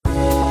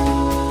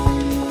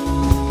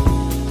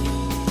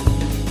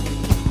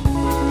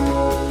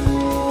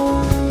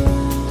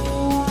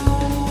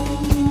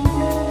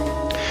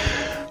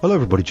Hello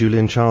everybody,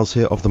 Julian Charles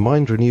here of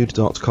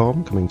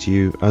themindrenewed.com, coming to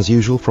you as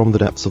usual from the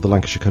depths of the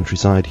Lancashire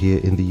countryside here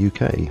in the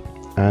UK.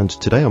 And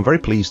today I'm very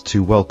pleased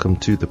to welcome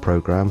to the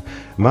programme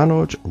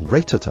Manoj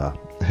Raithatha,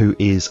 who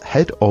is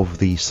head of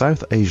the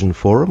South Asian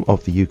Forum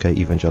of the UK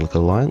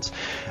Evangelical Alliance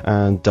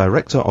and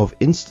director of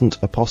Instant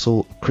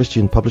Apostle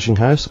Christian Publishing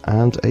House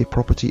and a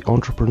property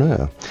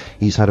entrepreneur.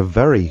 He's had a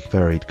very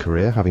varied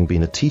career, having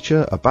been a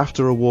teacher, a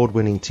BAFTA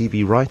award-winning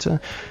TV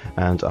writer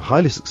and a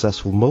highly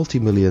successful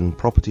multi-million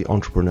property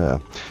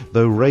entrepreneur.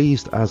 Though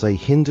raised as a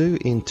Hindu,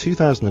 in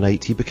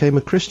 2008 he became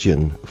a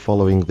Christian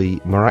following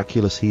the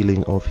miraculous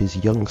healing of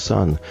his young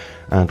son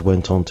and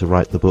went on to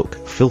write the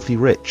book Filthy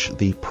Rich,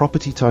 the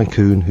property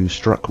tycoon who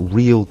struck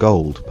real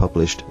gold,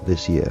 published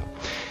this year.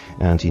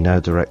 And he now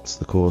directs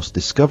the course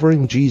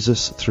Discovering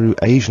Jesus Through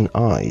Asian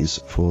Eyes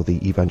for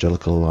the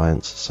Evangelical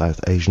Alliance South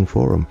Asian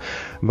Forum.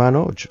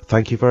 Manoj,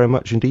 thank you very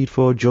much indeed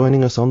for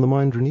joining us on The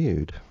Mind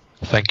Renewed.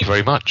 Thank you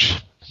very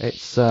much.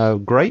 It's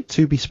great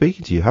to be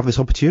speaking to you, have this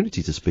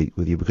opportunity to speak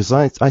with you, because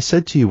I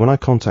said to you when I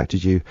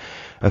contacted you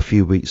a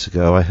few weeks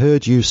ago, I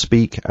heard you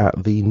speak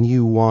at the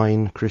New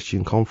Wine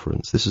Christian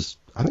Conference.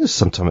 I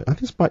think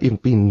this might even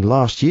been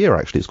last year,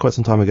 actually. It's quite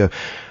some time ago.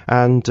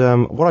 And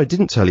what I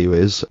didn't tell you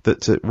is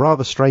that,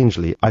 rather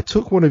strangely, I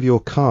took one of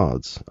your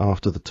cards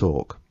after the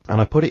talk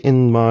and I put it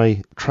in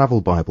my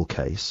travel Bible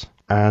case,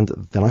 and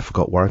then I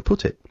forgot where I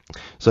put it.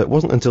 So it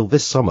wasn't until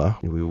this summer,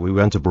 we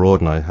went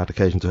abroad and I had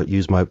occasion to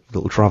use my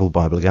little travel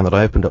Bible again, that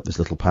I opened up this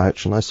little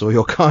pouch and I saw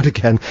your card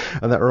again,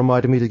 and that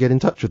reminded me to get in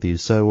touch with you.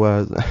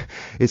 So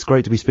it's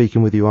great to be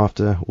speaking with you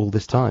after all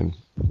this time.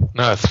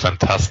 No, it's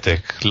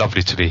fantastic.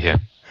 Lovely to be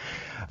here.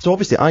 So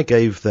obviously I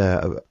gave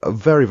there a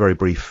very, very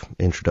brief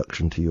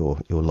introduction to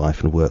your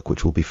life and work,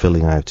 which we'll be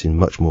filling out in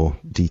much more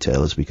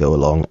detail as we go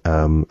along.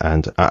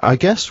 And I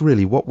guess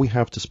really what we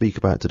have to speak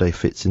about today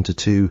fits into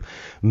two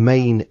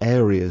main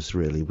areas,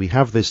 really. We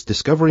have this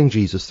Discovering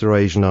Jesus Through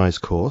Asian Eyes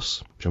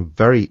course, which I'm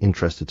very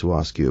interested to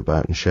ask you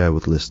about and share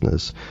with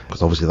listeners,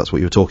 because obviously that's what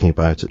you were talking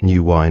about at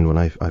New Wine when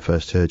I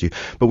first heard you.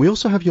 But we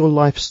also have your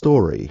life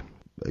story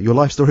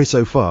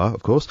so far,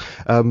 of course,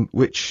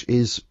 which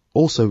is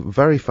also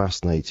very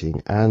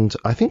fascinating, and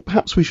I think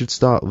perhaps we should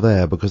start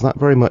there because that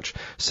very much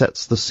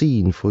sets the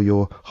scene for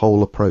your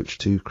whole approach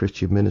to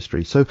Christian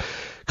ministry. So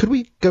could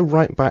we go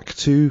right back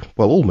to,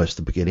 well, almost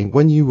the beginning,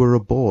 when you were a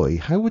boy?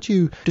 How would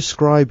you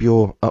describe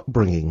your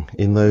upbringing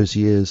in those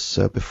years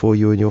before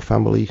you and your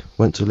family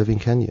went to live in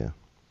Kenya?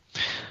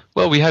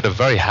 Well, we had a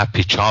very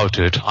happy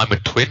childhood. I'm a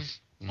twin.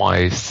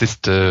 My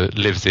sister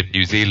lives in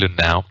New Zealand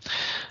now.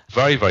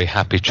 Very, very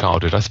happy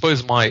childhood. I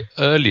suppose my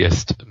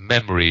earliest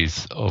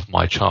memories of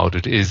my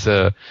childhood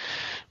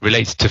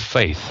relates to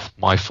faith.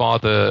 My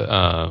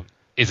father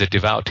is a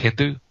devout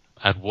Hindu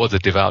and was a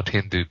devout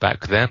Hindu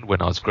back then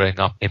when I was growing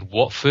up in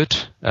Watford,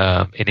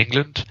 in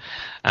England.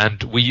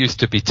 And we used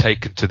to be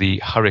taken to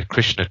the Hare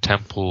Krishna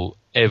temple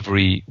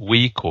every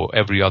week or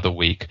every other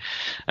week.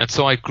 And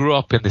so I grew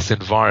up in this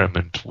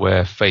environment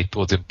where faith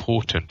was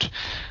important.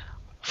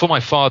 For my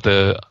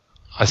father,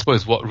 I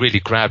suppose what really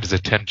grabbed his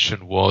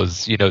attention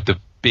was, the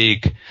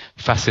big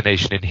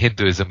fascination in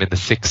Hinduism in the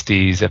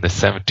 60s and the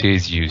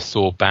 70s. You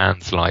saw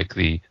bands like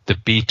the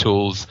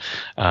Beatles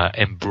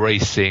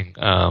embracing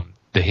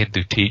the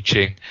Hindu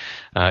teaching.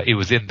 It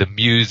was in the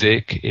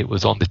music, it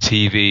was on the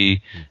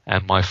TV,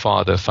 and my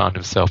father found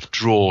himself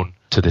drawn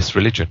to this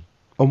religion.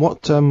 And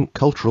what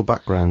cultural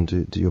background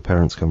do your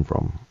parents come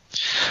from?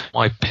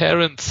 My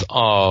parents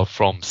are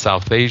from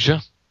South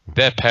Asia.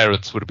 Their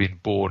parents would have been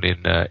born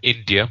in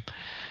India,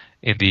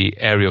 in the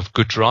area of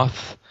Gujarat,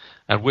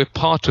 and we're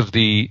part of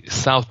the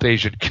South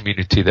Asian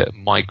community that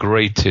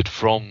migrated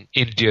from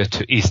India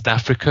to East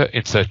Africa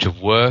in search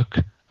of work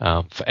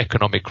for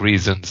economic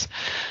reasons.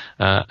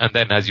 And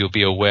then, as you'll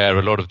be aware,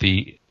 a lot of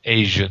the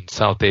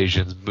South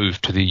Asians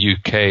moved to the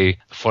UK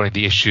following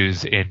the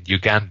issues in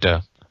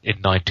Uganda in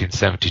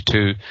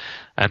 1972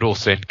 and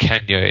also in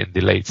Kenya in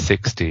the late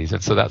 60s.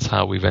 And so that's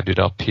how we've ended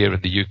up here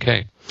in the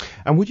UK.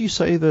 And would you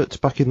say that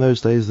back in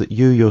those days that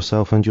you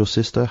yourself and your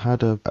sister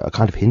had a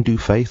kind of Hindu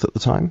faith at the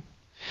time?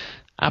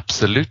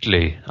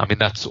 Absolutely. I mean,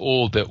 that's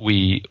all that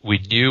we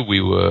knew.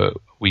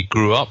 We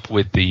grew up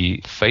with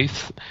the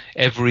faith.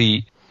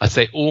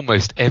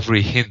 Almost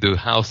every Hindu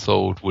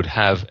household would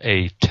have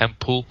a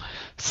temple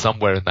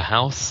somewhere in the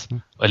house,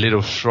 a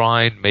little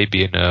shrine,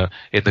 maybe in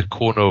the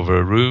corner of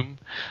a room.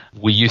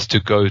 We used to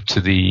go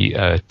to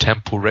the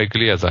temple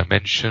regularly, as I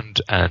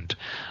mentioned, and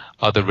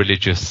other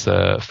religious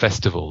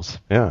festivals.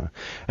 Yeah.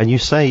 And you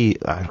say,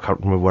 I can't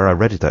remember where I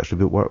read it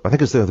actually, but I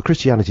think it's the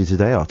Christianity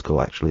Today article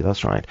actually,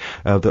 that's right.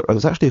 There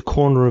was actually a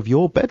corner of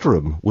your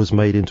bedroom was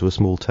made into a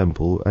small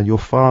temple, and your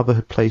father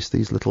had placed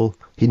these little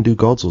Hindu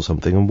gods or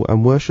something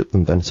and worshipped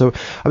them then. So,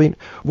 I mean,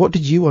 what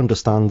did you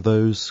understand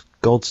those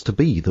gods to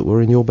be that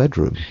were in your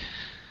bedroom?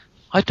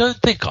 I don't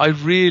think I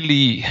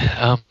really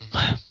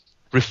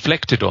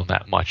reflected on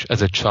that much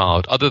as a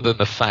child, other than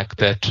the fact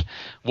that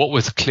what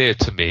was clear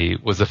to me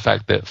was the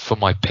fact that for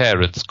my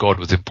parents, God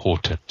was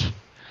important.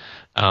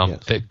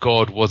 that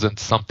God wasn't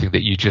something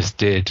that you just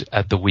did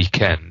at the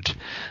weekend.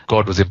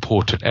 God was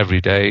important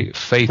every day.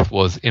 Faith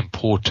was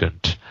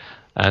important.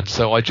 And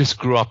so I just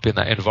grew up in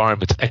that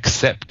environment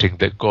accepting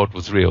that God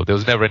was real. There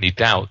was never any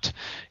doubt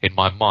in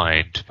my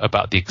mind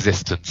about the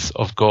existence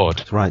of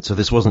God. Right, so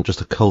this wasn't just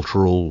a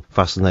cultural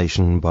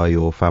fascination by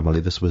your family.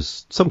 This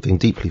was something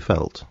deeply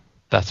felt.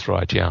 That's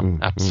right, yeah,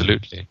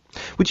 absolutely.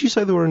 Would you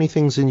say there were any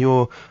things in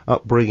your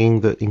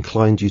upbringing that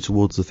inclined you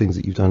towards the things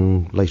that you've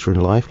done later in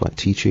life, like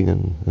teaching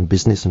and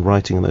business and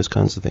writing and those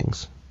kinds of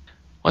things?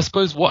 I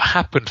suppose what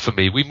happened for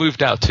me, we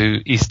moved out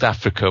to East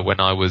Africa when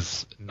I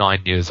was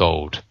 9 years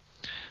old.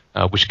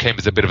 Which came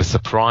as a bit of a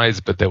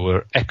surprise, but there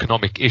were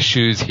economic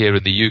issues here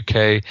in the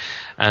UK.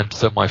 And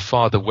so my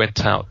father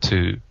went out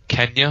to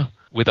Kenya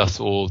with us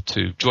all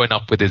to join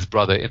up with his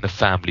brother in the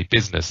family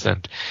business.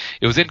 And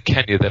it was in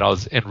Kenya that I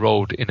was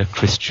enrolled in a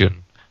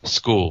Christian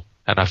school.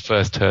 And I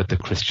first heard the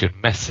Christian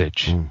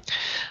message.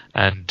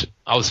 And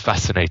I was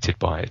fascinated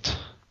by it,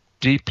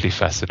 deeply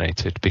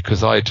fascinated,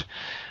 because I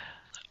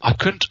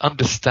couldn't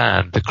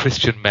understand the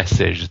Christian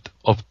message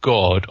of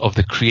God, of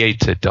the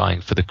Creator dying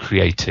for the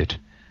created.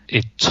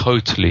 It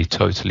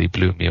totally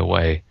blew me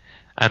away.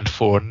 And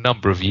for a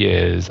number of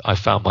years, I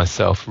found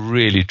myself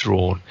really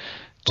drawn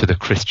to the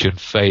Christian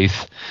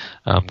faith,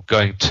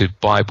 going to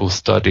Bible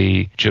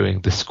study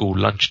during the school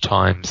lunch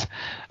times.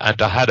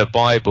 And I had a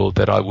Bible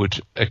that I would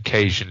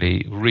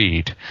occasionally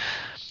read.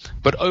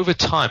 But over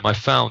time, I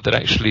found that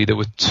actually there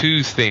were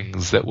two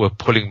things that were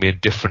pulling me in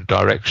different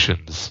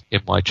directions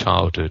in my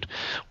childhood.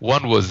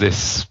 One was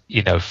this,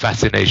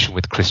 fascination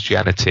with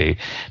Christianity,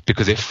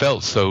 because it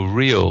felt so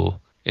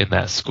real in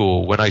that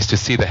school. When I used to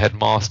see the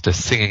headmaster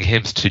singing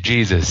hymns to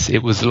Jesus,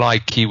 it was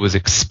like he was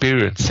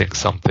experiencing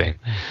something.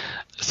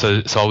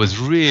 So I was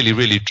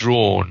really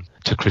drawn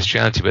to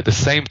Christianity. But at the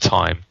same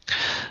time,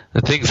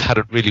 the things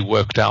hadn't really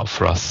worked out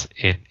for us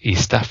in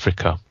East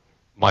Africa.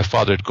 My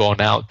father had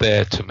gone out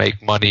there to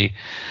make money,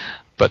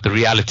 but the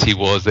reality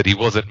was that he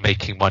wasn't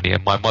making money,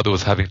 and my mother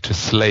was having to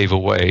slave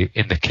away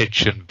in the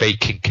kitchen,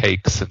 baking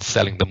cakes and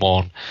selling them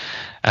on,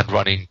 and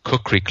running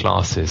cookery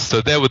classes.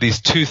 So there were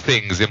these two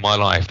things in my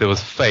life. There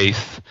was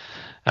faith,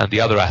 and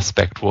the other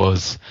aspect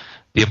was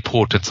the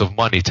importance of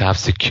money to have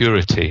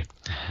security.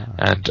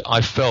 And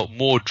I felt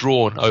more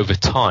drawn over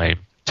time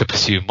to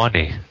pursue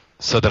money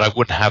so that I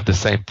wouldn't have the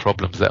same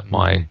problems that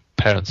my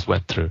parents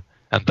went through.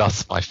 And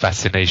thus my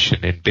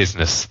fascination in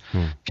business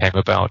came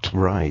about.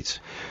 Right.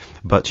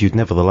 But you'd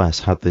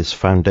nevertheless had this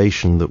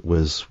foundation that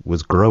was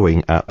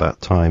growing at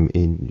that time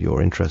in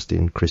your interest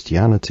in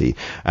Christianity,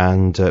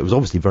 and it was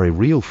obviously very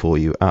real for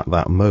you at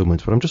that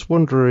moment. But I'm just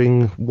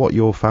wondering what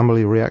your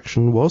family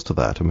reaction was to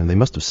that. I mean, they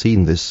must have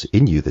seen this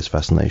in you, this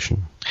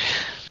fascination.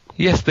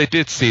 Yes, they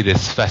did see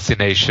this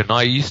fascination.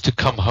 I used to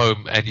come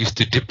home and used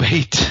to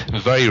debate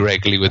very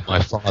regularly with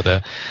my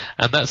father,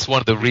 and that's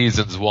one of the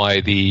reasons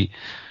why the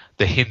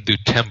Hindu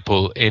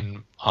temple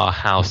in our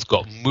house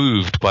got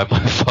moved by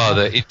my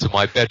father into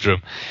my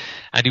bedroom,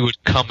 and he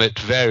would come at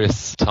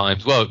various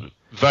times,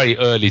 very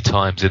early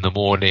times in the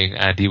morning,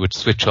 and he would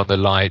switch on the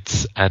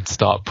lights and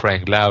start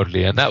praying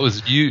loudly. And that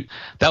was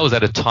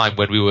at a time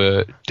when we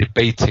were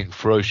debating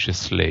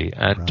ferociously,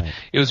 and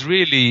It was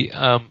really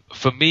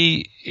for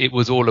me it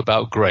was all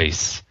about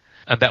grace.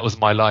 And that was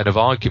my line of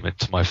argument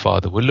to my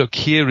father. Well, look,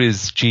 here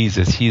is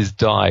Jesus. He has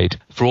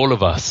died for all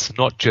of us,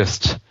 not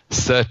just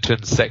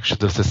certain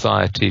sections of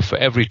society, for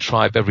every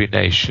tribe, every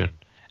nation.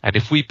 And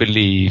if we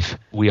believe,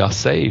 we are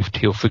saved.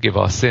 He'll forgive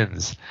our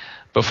sins.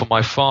 But for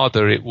my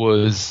father,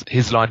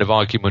 his line of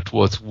argument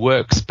was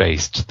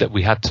works-based, that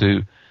we had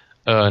to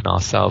earn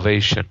our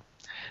salvation.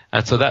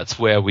 And so that's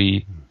where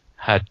we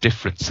had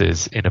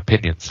differences in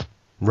opinions.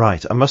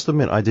 Right. I must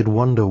admit, I did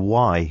wonder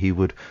why he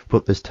would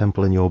put this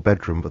temple in your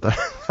bedroom, but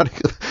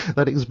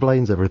that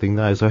explains everything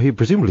now. So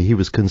presumably he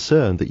was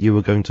concerned that you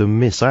were going to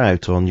miss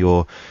out on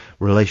your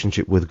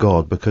relationship with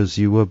God because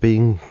you were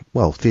being,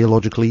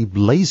 theologically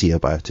lazy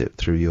about it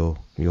through your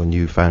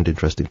newfound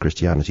interest in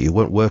Christianity. You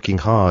weren't working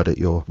hard at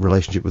your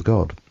relationship with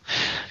God.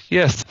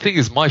 Yes, the thing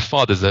is, my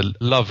father's a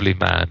lovely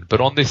man,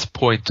 but on this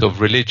point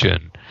of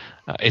religion,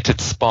 it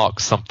had sparked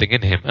something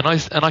in him. And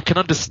I can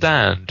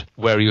understand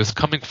where he was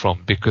coming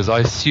from, because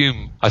I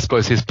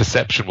suppose his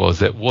perception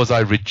was I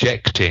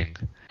rejecting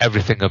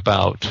everything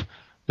about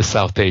the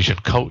South Asian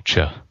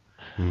culture?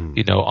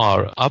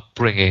 Our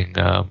upbringing,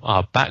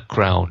 our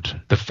background,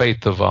 the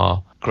faith of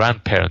our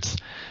grandparents.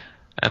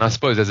 And I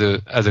suppose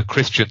as a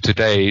Christian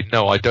today,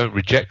 no, I don't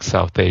reject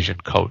South Asian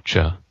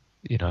culture.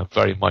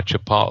 Very much a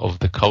part of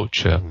the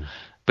culture,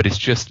 but it's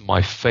just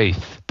my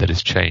faith that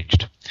has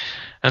changed.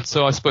 And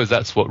so I suppose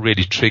that's what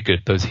really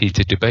triggered those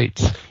heated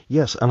debates.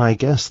 Yes, and I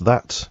guess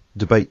that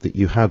debate that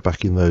you had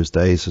back in those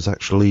days has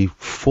actually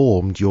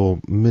formed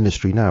your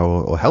ministry now,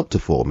 or helped to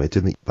form it,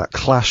 in that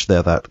clash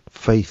there, that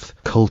faith,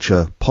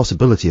 culture,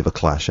 possibility of a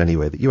clash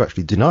anyway, that you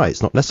actually deny.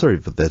 It's not necessary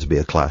for there to be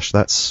a clash.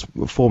 That's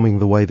forming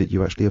the way that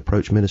you actually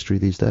approach ministry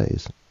these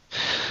days.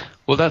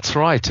 Well, that's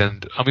right.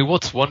 And I mean,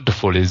 what's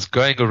wonderful is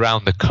going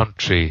around the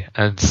country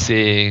and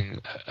seeing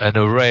an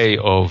array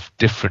of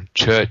different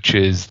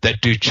churches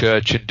that do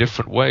church in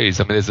different ways.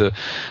 I mean,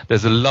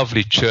 there's a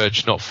lovely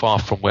church not far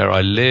from where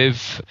I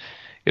live.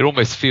 It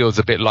almost feels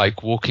a bit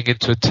like walking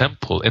into a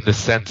temple in the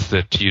sense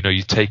that,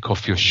 you take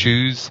off your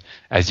shoes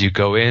as you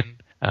go in.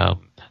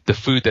 The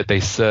food that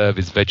they serve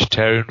is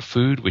vegetarian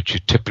food, which you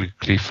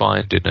typically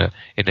find in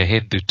a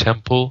Hindu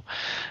temple.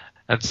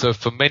 And so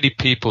for many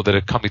people that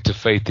are coming to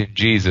faith in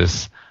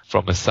Jesus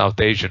from a South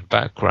Asian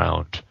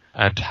background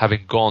and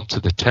having gone to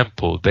the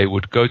temple, they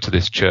would go to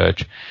this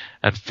church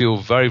and feel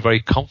very,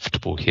 very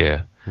comfortable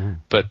here.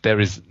 But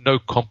there is no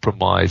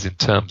compromise in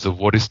terms of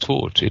what is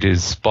taught. It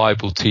is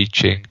Bible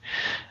teaching,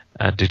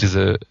 and it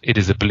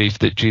is a belief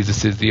that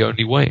Jesus is the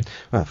only way.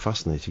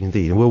 Fascinating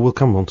indeed. And we'll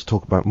come on to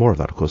talk about more of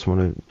that, of course. I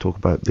want to talk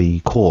about the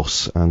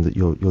course and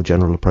your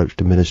general approach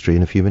to ministry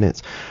in a few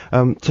minutes.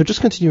 So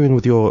just continuing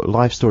with your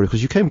life story,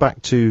 because you came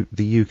back to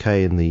the UK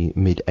in the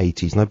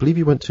mid-'80s, and I believe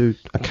you went to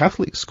a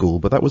Catholic school,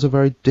 but that was a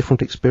very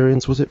different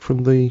experience, was it,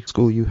 from the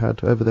school you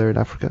had over there in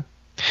Africa?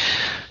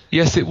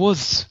 Yes, it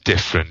was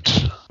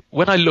different.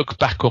 When I look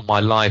back on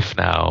my life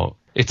now,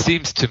 it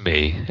seems to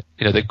me,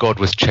 that God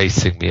was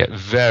chasing me at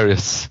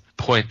various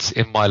points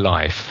in my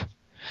life.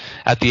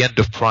 At the end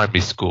of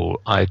primary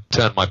school, I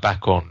turned my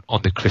back on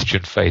the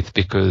Christian faith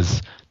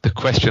because the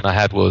question I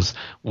had was,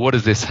 what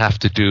does this have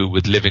to do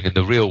with living in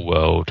the real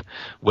world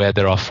where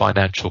there are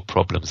financial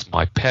problems?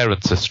 My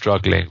parents are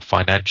struggling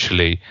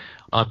financially.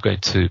 I'm going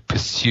to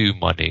pursue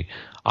money.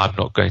 I'm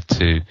not going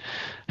to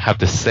have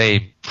the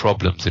same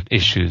problems and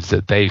issues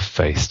that they've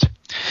faced.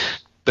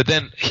 But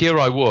then here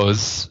I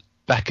was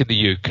back in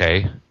the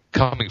UK,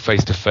 coming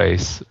face to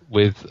face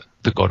with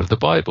the God of the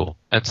Bible.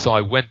 And so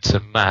I went to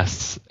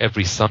Mass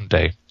every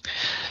Sunday.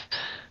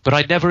 But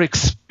I never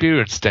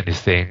experienced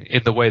anything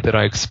in the way that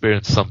I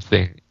experienced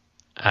something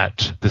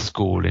at the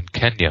school in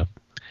Kenya.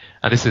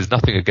 And this is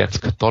nothing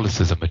against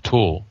Catholicism at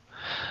all.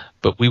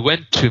 But we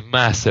went to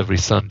Mass every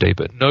Sunday,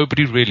 but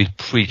nobody really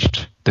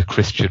preached the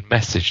Christian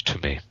message to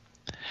me.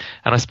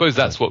 And I suppose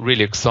that's what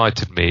really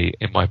excited me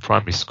in my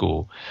primary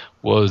school,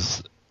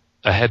 was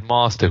a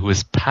headmaster who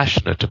was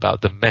passionate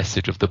about the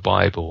message of the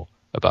Bible,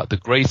 about the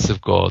grace of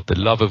God, the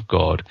love of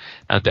God,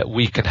 and that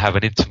we can have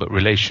an intimate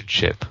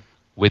relationship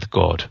with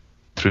God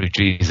through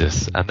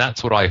Jesus. And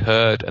that's what I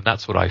heard and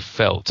that's what I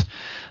felt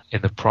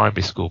in the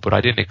primary school, but I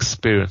didn't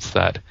experience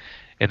that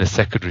in a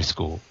secondary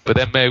school. But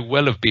there may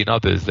well have been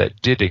others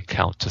that did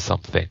encounter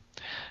something,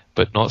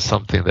 but not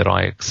something that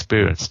I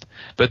experienced.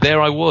 But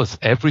there I was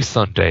every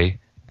Sunday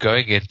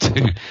going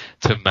into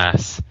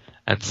Mass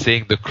and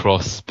seeing the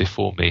cross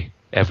before me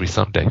every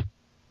Sunday.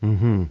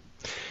 Mm-hmm.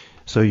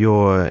 So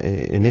your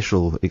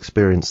initial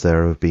experience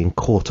there of being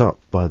caught up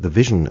by the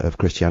vision of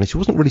Christianity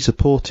wasn't really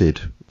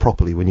supported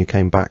properly when you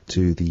came back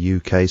to the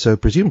UK. So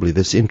presumably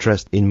this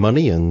interest in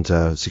money and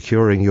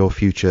securing your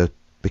future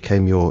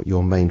became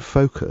your main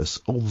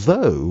focus.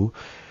 Although,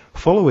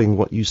 following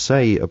what you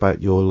say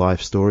about your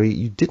life story,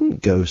 you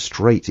didn't go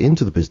straight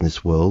into the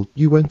business world.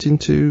 You were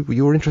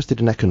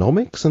interested in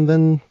economics, and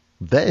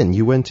then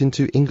you went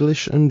into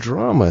English and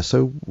drama.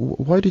 So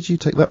why did you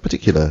take that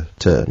particular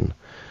turn?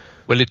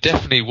 Well, it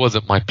definitely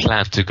wasn't my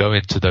plan to go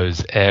into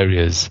those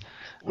areas.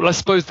 Well, I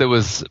suppose there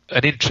was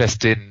an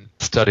interest in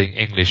studying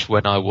English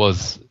when I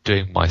was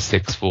doing my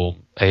sixth form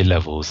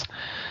A-levels.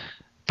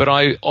 But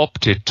I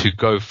opted to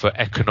go for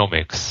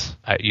economics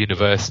at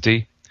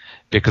university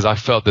because I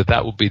felt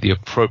that would be the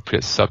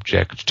appropriate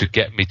subject to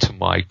get me to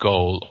my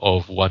goal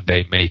of one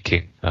day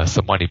making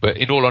some money. But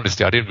in all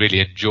honesty, I didn't really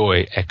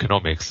enjoy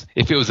economics.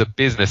 If it was a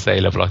business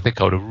A-level, I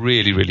think I would have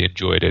really, really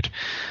enjoyed it.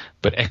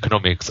 But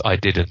economics, I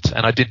didn't.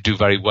 And I didn't do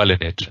very well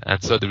in it.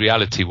 And so the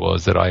reality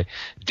was that I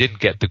didn't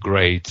get the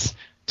grades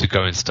to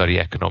go and study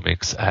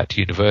economics at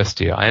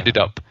university. I ended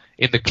up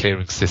in the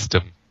clearing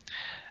system,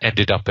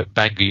 ended up at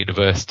Bangor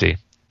University.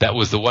 That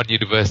was the one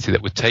university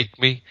that would take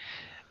me.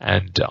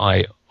 And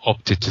I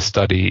opted to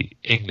study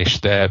English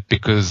there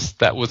because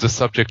that was the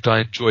subject I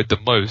enjoyed the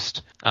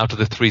most out of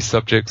the three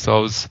subjects I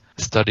was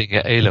studying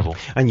at A-level.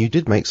 And you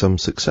did make some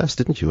success,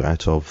 didn't you,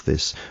 out of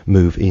this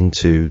move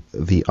into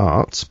the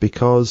arts,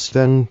 because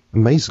then,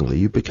 amazingly,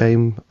 you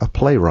became a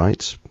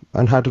playwright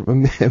and had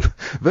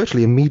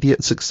virtually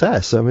immediate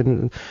success. I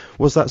mean,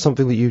 was that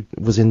something that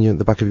was in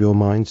the back of your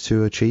mind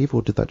to achieve,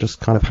 or did that just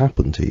kind of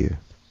happen to you?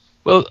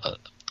 Well,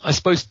 I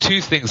suppose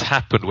two things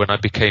happened when I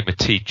became a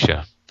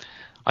teacher.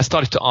 I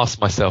started to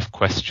ask myself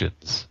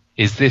questions.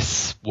 Is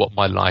this what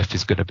my life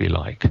is going to be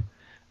like?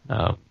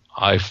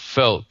 I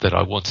felt that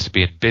I wanted to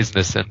be in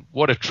business, and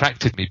what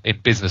attracted me in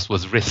business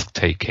was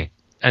risk-taking.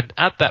 And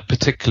at that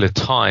particular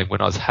time,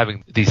 when I was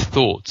having these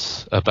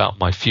thoughts about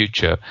my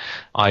future,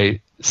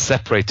 I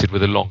separated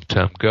with a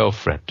long-term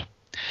girlfriend.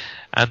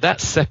 And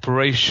that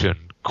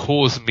separation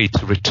caused me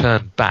to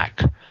return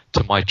back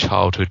to my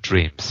childhood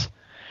dreams.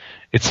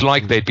 It's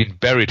like they'd been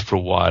buried for a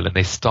while and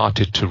they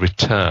started to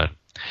return.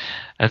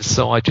 And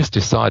so I just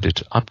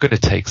decided I'm going to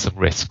take some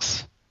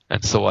risks.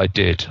 And so I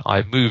did.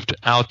 I moved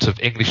out of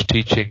English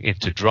teaching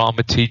into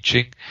drama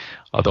teaching,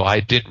 although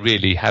I didn't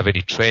really have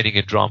any training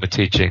in drama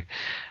teaching.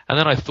 And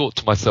then I thought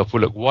to myself,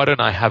 well, look, why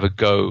don't I have a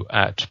go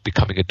at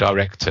becoming a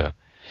director?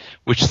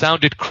 Which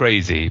sounded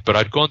crazy, but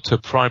I'd gone to a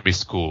primary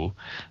school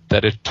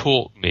that had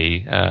taught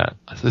me,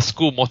 the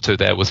school motto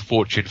there was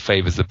fortune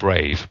favors the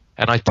brave.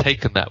 And I'd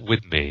taken that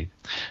with me.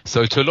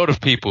 So to a lot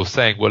of people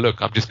saying, well,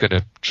 look, I'm just going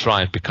to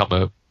try and become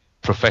a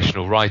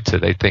professional writer,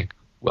 they think,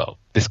 well,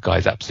 this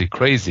guy's absolutely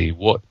crazy.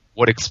 What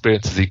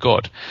experience has he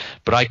got?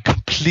 But I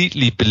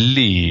completely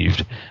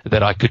believed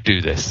that I could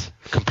do this,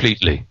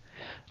 completely.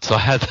 So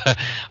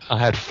I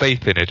had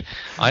faith in it.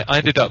 I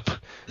ended up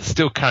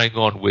still carrying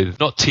on with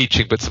not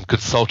teaching, but some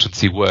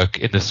consultancy work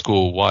in the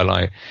school while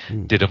I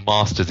did a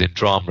master's in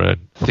drama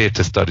and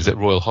theatre studies at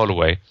Royal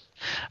Holloway.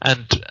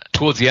 And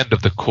towards the end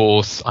of the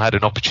course, I had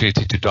an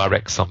opportunity to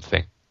direct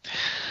something.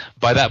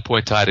 By that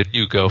point, I had a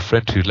new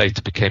girlfriend who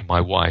later became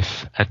my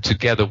wife, and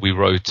together we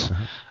wrote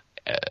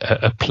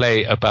a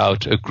play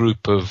about a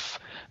group of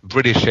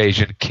British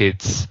Asian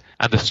kids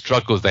and the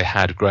struggles they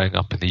had growing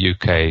up in the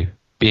UK,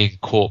 being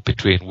caught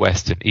between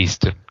West and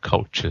Eastern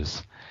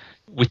cultures.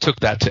 We took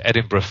that to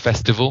Edinburgh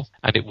Festival,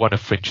 and it won a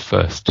Fringe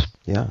First.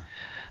 Yeah,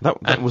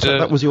 that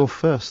was your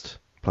first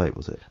play,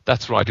 was it?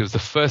 That's right. It was the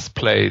first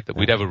play that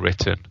we'd ever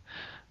written.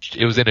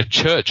 It was in a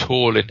church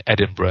hall in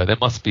Edinburgh. There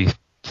must be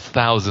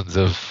thousands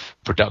of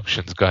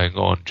productions going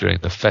on during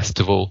the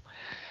festival.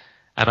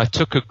 And I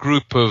took a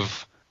group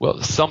of,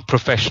 well, some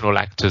professional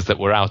actors that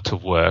were out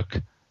of work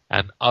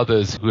and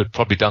others who had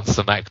probably done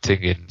some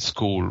acting in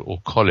school or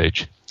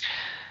college.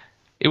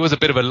 It was a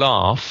bit of a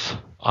laugh.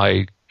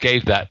 I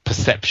gave that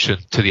perception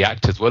to the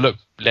actors. Well, look,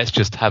 let's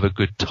just have a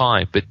good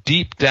time. But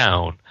deep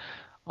down,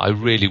 I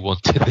really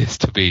wanted this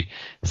to be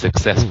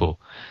successful.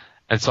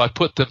 And so I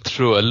put them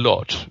through a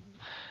lot.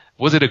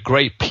 Was it a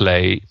great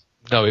play?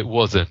 No, it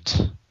wasn't.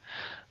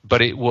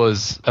 But it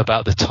was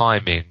about the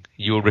timing.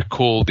 You'll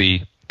recall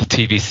the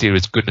TV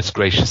series Goodness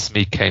Gracious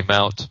Me came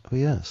out. Oh,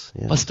 yes.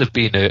 Yeah. Must have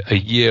been a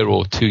year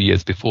or 2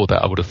 years before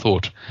that, I would have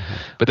thought. Mm-hmm.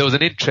 But there was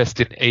an interest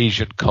in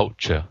Asian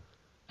culture.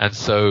 And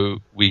so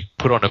we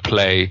put on a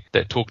play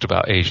that talked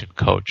about Asian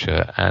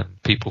culture, and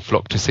people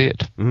flocked to see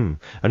it. And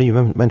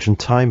you mentioned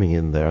timing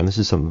in there, and this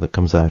is something that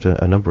comes out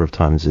a number of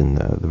times in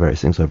the various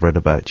things I've read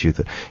about you,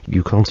 that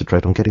you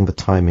concentrate on getting the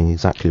timing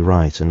exactly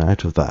right, and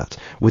out of that,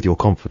 with your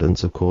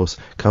confidence, of course,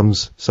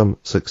 comes some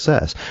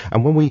success.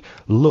 And when we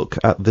look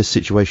at this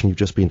situation you've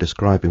just been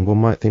describing, one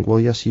might think, well,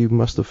 yes, you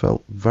must have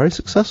felt very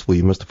successful.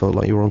 You must have felt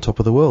like you were on top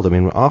of the world. I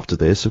mean, after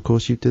this, of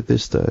course, you did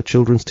this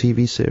children's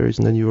TV series,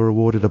 and then you were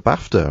awarded a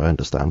BAFTA, I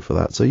understand, for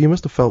that. So you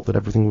must have felt that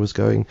everything was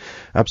going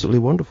absolutely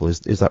wonderful.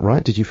 Is that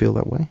right? Did you feel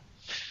that way?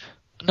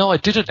 No, I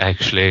didn't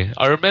actually.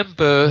 I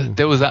remember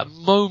there was that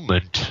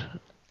moment,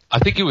 I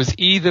think it was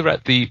either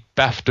at the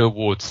BAFTA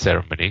awards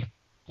ceremony.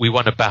 We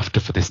won a BAFTA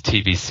for this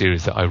TV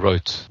series that I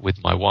wrote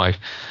with my wife,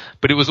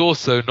 but it was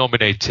also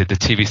nominated, the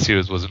TV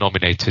series was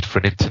nominated for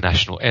an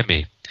international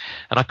Emmy.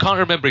 And I can't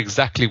remember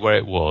exactly where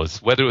it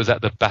was, whether it was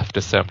at the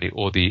BAFTA ceremony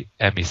or the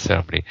Emmy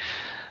ceremony.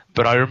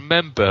 But I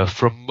remember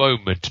for a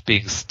moment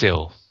being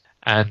still.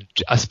 And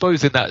I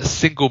suppose in that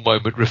single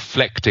moment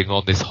reflecting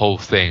on this whole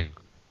thing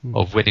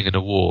of winning an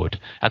award.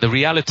 And the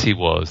reality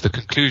was, the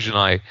conclusion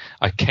I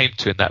came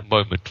to in that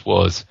moment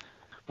was,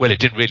 well, it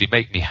didn't really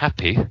make me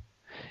happy.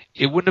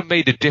 It wouldn't have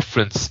made a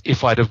difference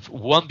if I'd have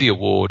won the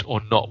award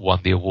or not won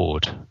the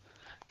award,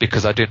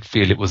 because I didn't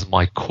feel it was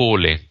my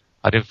calling.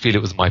 I didn't feel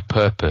it was my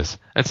purpose.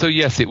 And so,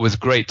 yes, it was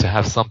great to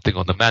have something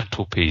on the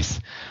mantelpiece.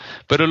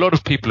 But a lot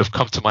of people have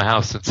come to my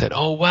house and said,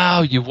 oh,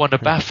 wow, you won a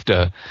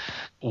BAFTA.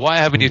 Why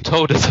haven't you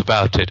told us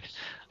about it?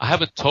 I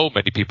haven't told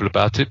many people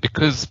about it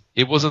because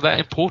it wasn't that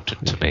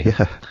important to me.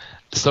 Yeah.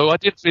 So I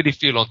didn't really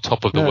feel on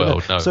top of the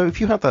world, no. So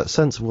if you have that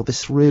sense of, well,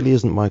 this really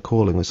isn't my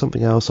calling, there's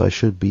something else I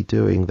should be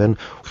doing, then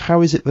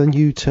how is it then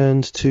you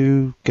turned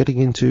to getting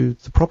into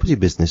the property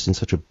business in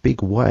such a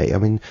big way? I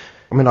mean,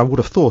 I would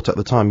have thought at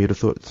the time, you'd have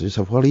thought to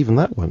yourself, well, even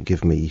that won't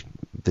give me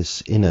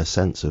this inner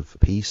sense of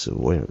peace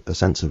or a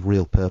sense of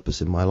real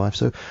purpose in my life.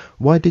 So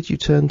why did you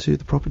turn to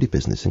the property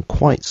business in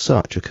quite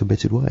such a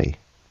committed way?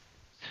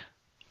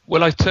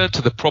 Well, I turned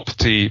to the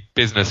property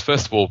business,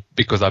 first of all,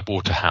 because I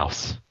bought a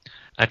house.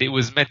 And it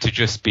was meant to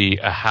just be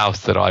a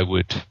house that I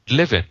would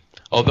live in.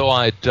 Although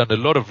I had done a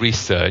lot of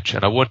research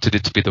and I wanted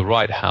it to be the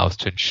right house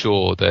to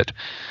ensure that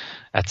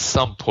at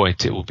some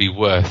point it would be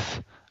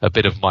worth a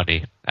bit of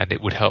money and it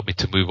would help me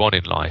to move on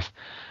in life.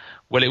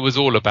 Well, it was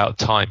all about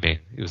timing.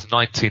 It was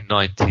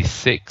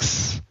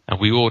 1996, and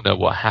we all know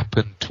what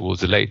happened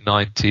towards the late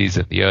 90s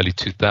and the early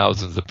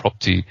 2000s. The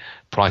property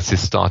prices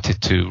started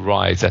to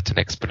rise at an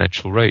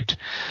exponential rate.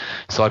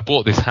 So I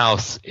bought this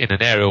house in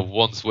an area of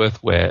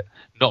Wandsworth where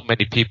not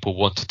many people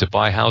wanted to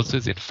buy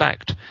houses. In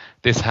fact,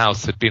 this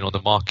house had been on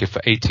the market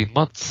for 18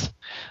 months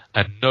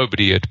and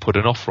nobody had put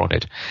an offer on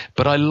it.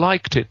 But I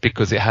liked it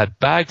because it had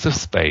bags of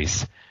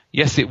space.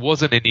 Yes, it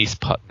wasn't in East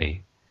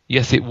Putney.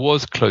 Yes, it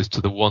was close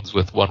to the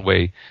Wandsworth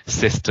one-way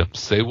system,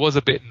 so it was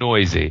a bit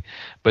noisy,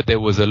 but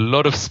there was a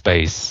lot of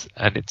space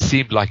and it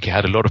seemed like it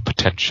had a lot of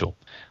potential.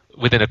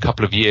 within a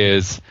couple of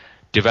years,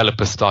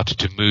 developers started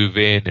to move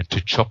in and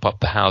to chop up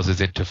the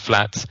houses into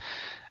flats.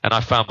 And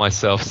I found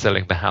myself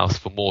selling the house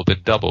for more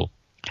than double.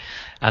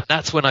 And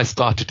that's when I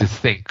started to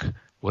think,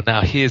 well,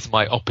 now here's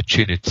my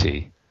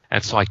opportunity.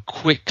 And so I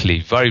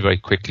quickly, very, very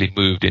quickly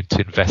moved into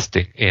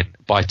investing in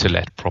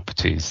buy-to-let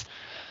properties.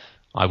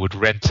 I would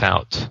rent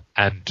out,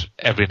 and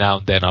every now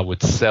and then I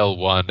would sell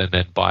one and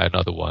then buy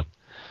another one.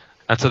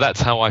 And so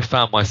that's how I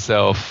found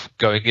myself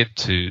going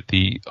into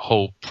the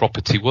whole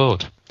property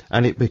world.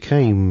 And it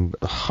became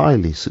a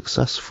highly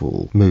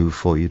successful move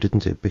for you,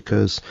 didn't it?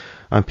 Because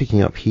I'm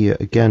picking up here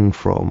again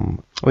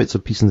from, it's a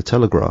piece in the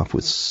Telegraph,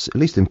 which at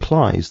least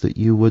implies that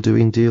you were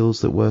doing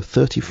deals that were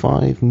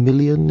 35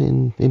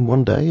 million in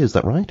one day. Is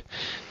that right?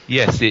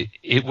 Yes,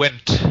 it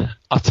went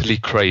utterly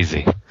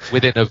crazy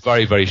within a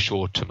very, very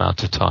short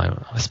amount of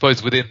time. I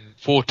suppose within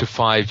 4 to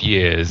 5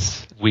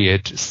 years, we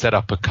had set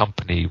up a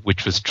company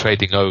which was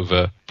trading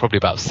over probably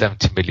about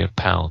 £70 million.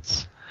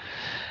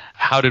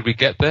 How did we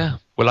get there?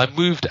 Well, I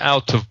moved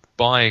out of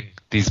buying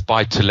these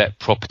buy-to-let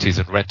properties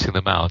and renting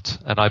them out,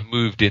 and I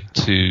moved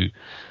into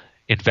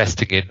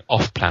investing in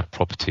off-plan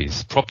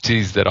properties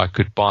that I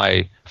could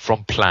buy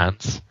from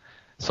plans.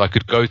 So I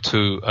could go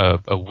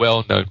to a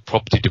well-known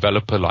property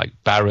developer like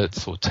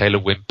Barratt's or Taylor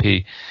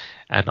Wimpey,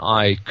 and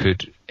I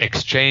could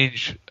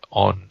exchange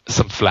on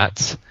some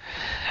flats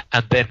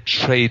and then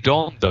trade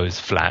on those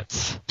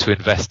flats to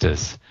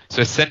investors.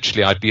 So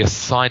essentially, I'd be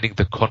assigning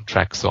the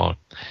contracts on.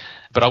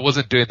 But I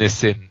wasn't doing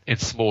this in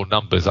small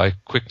numbers. I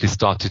quickly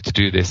started to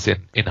do this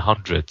in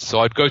hundreds. So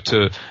I'd go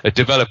to a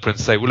developer and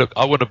say, well, look,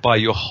 I want to buy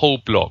your whole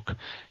block.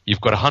 You've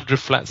got 100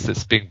 flats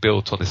that's being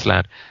built on this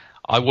land.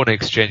 I want to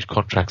exchange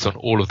contracts on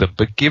all of them,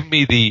 but give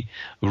me the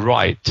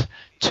right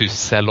to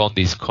sell on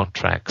these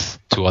contracts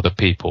to other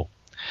people.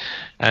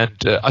 And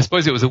I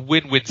suppose it was a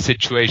win-win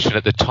situation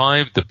at the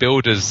time. The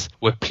builders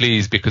were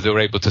pleased because they were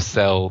able to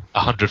sell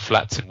 100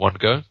 flats in one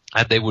go,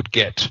 and they would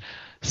get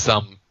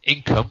some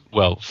income,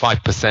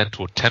 5%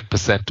 or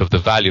 10% of the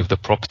value of the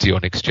property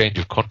on exchange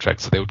of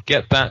contracts. So they would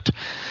get that,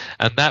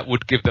 and that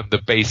would give them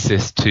the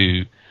basis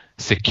to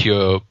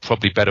secure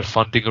probably better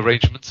funding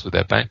arrangements with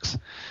their banks.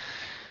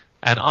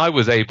 And I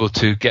was able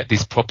to get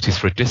these properties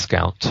for a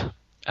discount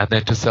and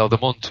then to sell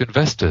them on to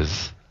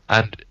investors.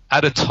 And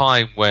at a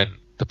time when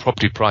the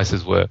property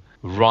prices were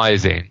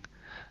rising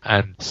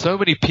and so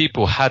many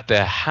people had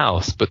their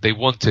house, but they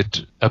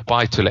wanted a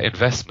buy-to-let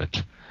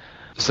investment.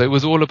 So it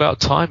was all about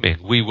timing.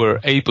 We were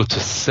able to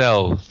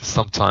sell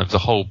sometimes a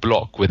whole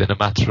block within a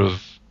matter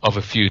of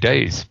a few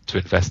days to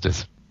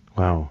investors.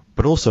 Wow.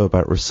 But also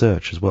about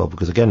research as well,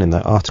 because again, in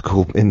that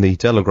article in the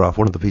Telegraph,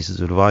 one of the pieces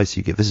of advice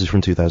you give, this is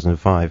from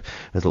 2005,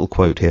 a little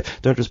quote here,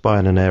 don't just buy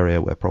in an area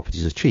where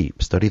properties are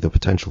cheap, study the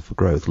potential for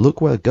growth,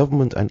 look where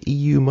government and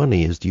EU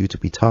money is due to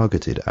be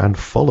targeted and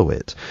follow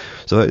it.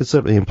 So it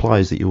certainly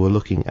implies that you were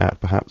looking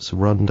at perhaps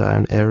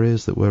rundown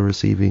areas that were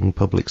receiving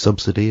public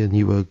subsidy and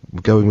you were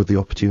going with the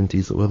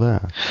opportunities that were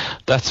there.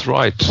 That's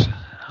right.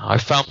 I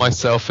found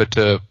myself at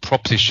a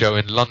property show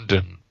in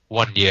London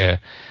one year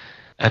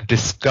and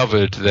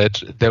discovered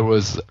that there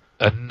was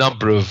a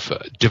number of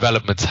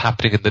developments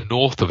happening in the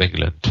north of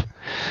England.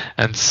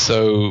 And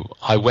so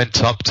I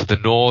went up to the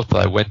north,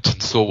 I went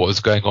and saw what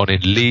was going on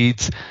in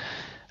Leeds,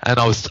 and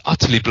I was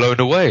utterly blown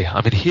away.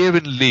 I mean, here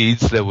in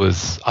Leeds, there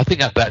was, I think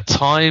at that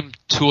time,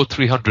 200 or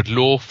 300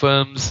 law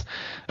firms,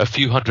 a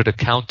few hundred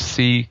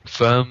accountancy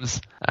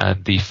firms,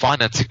 and the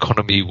finance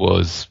economy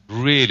was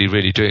really,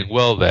 really doing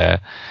well there.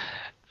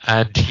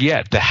 And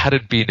yet there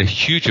hadn't been a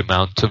huge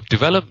amount of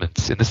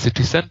developments in the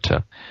city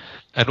centre.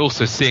 And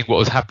also seeing what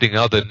was happening in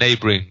other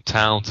neighbouring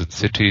towns and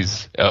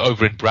cities,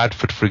 over in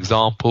Bradford, for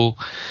example.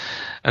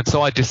 And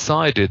so I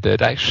decided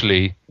that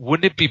actually,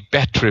 wouldn't it be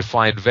better if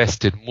I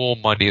invested more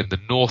money in the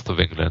north of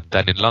England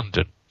than in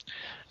London?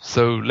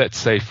 So let's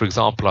say, for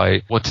example,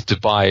 I wanted to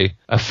buy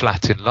a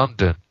flat in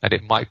London and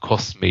it might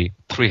cost me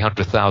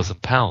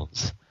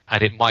 £300,000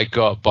 and it might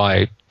go up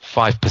by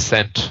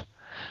 5%.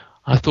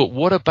 I thought,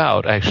 what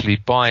about actually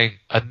buying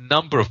a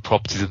number of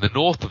properties in the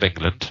north of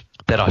England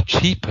that are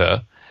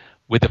cheaper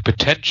with the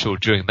potential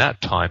during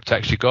that time to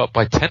actually go up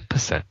by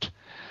 10%?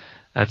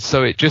 And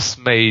so it just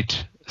made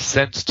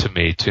sense to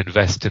me to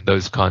invest in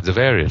those kinds of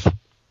areas.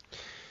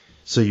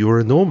 So you were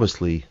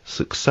enormously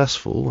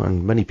successful,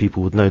 and many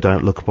people would no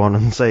doubt look upon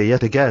and say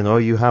yet again, oh,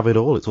 you have it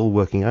all, it's all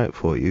working out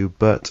for you.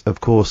 But of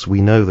course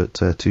we know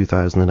that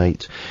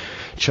 2008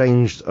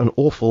 changed an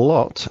awful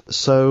lot,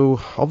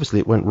 so obviously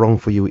it went wrong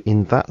for you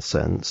in that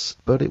sense,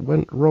 but it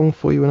went wrong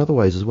for you in other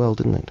ways as well,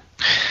 didn't it?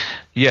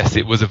 Yes,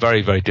 it was a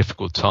very, very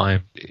difficult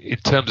time. In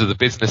terms of the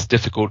business,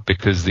 difficult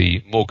because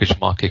the mortgage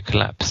market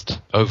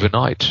collapsed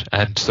overnight.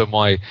 And so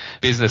my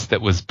business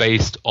that was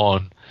based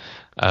on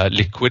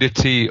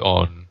liquidity,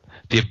 on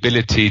the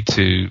ability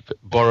to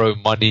borrow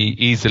money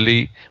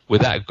easily,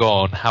 with that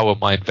gone, how are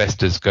my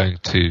investors going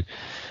to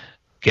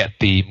get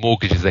the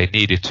mortgages they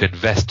needed to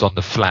invest on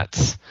the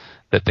flats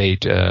that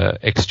they'd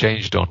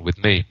exchanged on with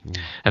me?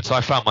 And so I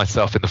found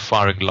myself in the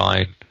firing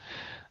line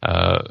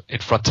in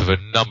front of a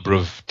number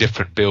of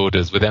different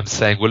builders, with them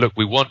saying, well, look,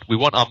 we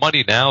want our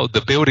money now.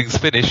 The building's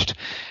finished.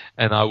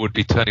 And I would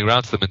be turning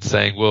around to them and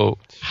saying, well,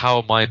 how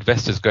are my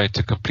investors going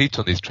to complete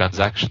on these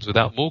transactions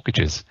without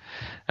mortgages?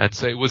 And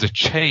so it was a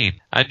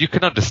chain. And you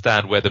can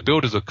understand where the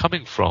builders were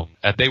coming from,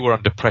 and they were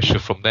under pressure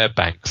from their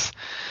banks.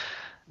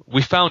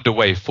 We found a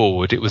way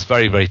forward. It was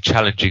very, very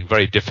challenging,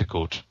 very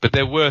difficult. But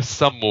there were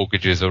some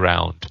mortgages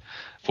around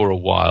for a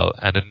while,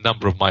 and a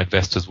number of my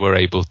investors were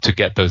able to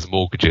get those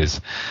mortgages.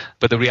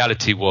 But the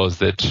reality was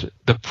that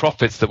the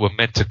profits that were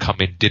meant to come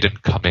in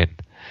didn't come in,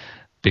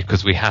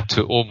 because we had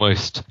to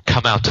almost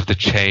come out of the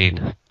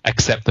chain,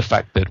 accept the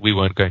fact that we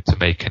weren't going to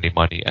make any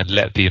money, and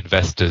let the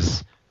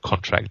investors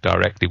contract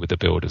directly with the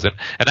builders. And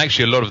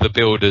actually a lot of the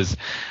builders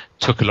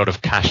took a lot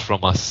of cash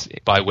from us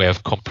by way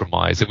of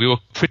compromise. And we were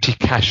pretty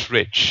cash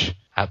rich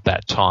at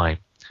that time.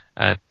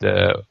 And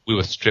we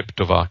were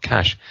stripped of our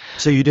cash.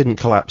 So you didn't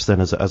collapse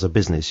then as a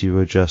business, you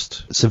were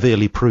just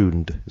severely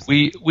pruned?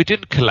 We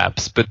didn't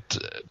collapse, but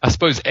I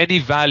suppose any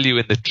value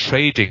in the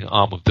trading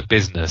arm of the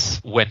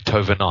business went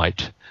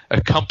overnight. A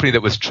company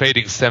that was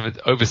trading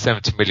over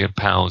 £70 million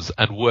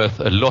and worth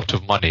a lot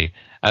of money.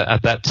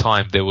 At that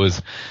time, there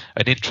was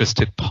an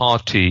interested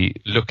party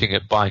looking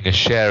at buying a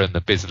share in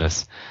the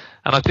business.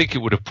 And I think it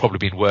would have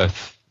probably been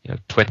worth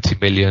 20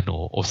 million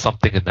or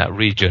something in that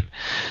region.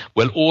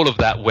 Well, all of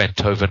that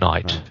went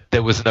overnight. Right.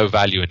 There was no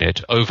value in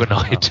it.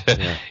 Overnight,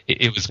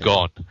 it was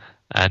gone.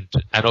 And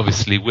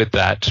obviously with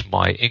that,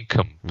 my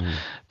income.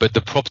 But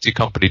the property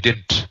company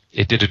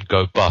didn't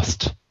go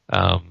bust.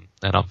 And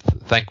I'm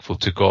thankful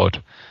to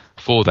God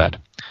for that.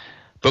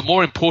 But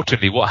more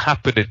importantly, what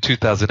happened in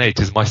 2008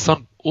 is my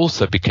son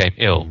also became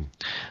ill.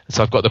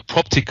 So I've got the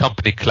property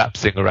company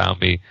collapsing around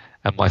me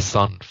and my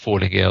son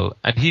falling ill.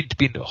 And he'd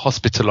been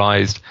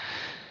hospitalized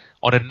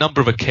on a number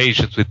of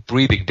occasions with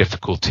breathing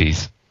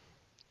difficulties.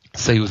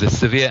 So he was a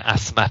severe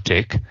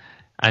asthmatic,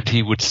 and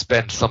he would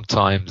spend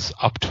sometimes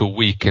up to a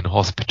week in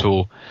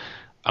hospital.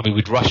 I mean,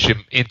 we'd rush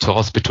him into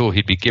hospital.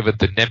 He'd be given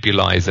the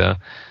nebulizer.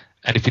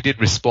 And if he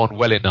didn't respond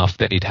well enough,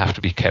 then he'd have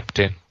to be kept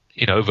in.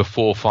 Over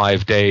 4 or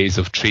 5 days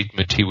of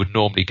treatment, he would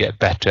normally get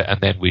better,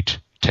 and then we'd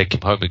take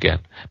him home again.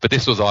 But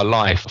this was our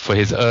life for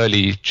his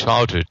early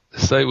childhood.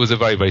 So it was a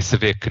very, very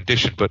severe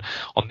condition. But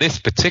on this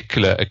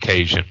particular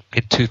occasion,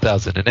 in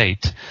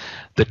 2008,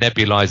 the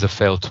nebulizer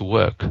failed to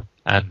work,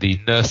 and the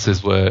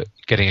nurses were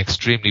getting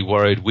extremely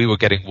worried. We were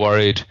getting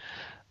worried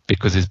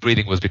because his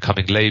breathing was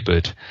becoming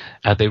labored,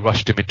 and they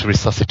rushed him into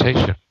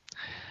resuscitation.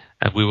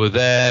 And we were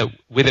there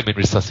with him in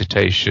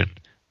resuscitation.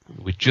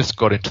 We just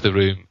got into the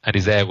room and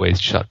his airways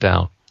shut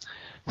down.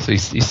 So he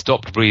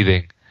stopped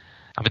breathing.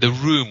 I mean,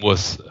 the room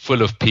was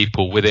full of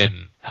people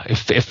within,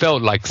 it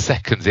felt like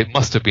seconds. It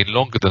must have been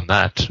longer than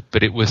that,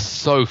 but it was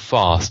so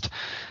fast.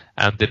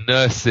 And the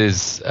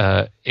nurses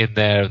in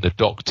there and the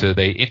doctor,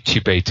 they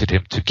intubated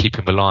him to keep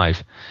him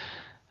alive.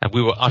 And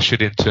we were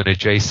ushered into an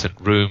adjacent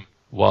room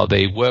while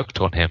they worked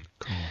on him.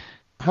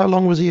 How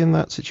long was he in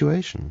that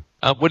situation?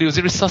 When he was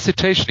in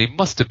resuscitation, he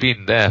must have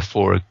been there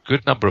for a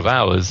good number of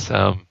hours.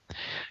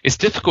 It's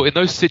difficult in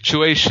those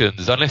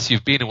situations, unless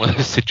you've been in one of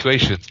those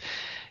situations.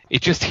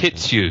 It just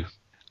hits you.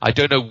 I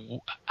don't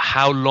know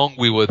how long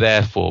we were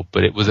there for,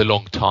 but it was a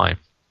long time.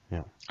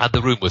 Yeah. And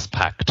the room was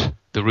packed.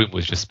 The room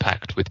was just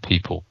packed with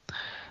people.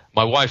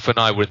 My wife and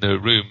I were in the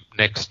room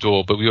next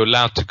door, but we were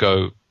allowed to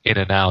go in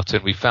and out,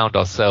 and we found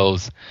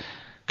ourselves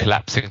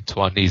collapsing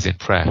to our knees in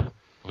prayer.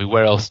 I mean,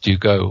 where else do you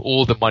go?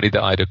 All the money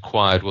that I'd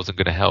acquired wasn't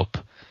going to help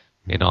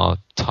in our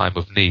time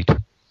of need.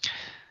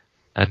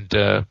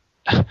 And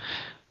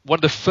one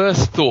of the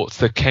first thoughts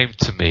that came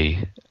to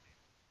me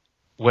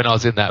when I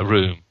was in that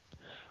room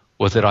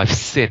was that I've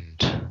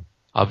sinned.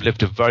 I've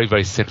lived a very,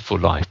 very sinful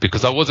life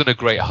because I wasn't a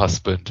great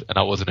husband and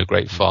I wasn't a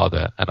great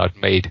father, and I'd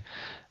made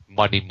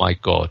money my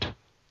God.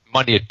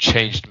 Money had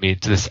changed me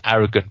into this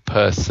arrogant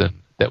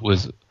person that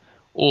was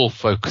all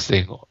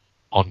focusing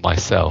on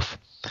myself.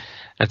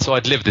 And so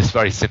I'd lived this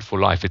very sinful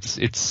life.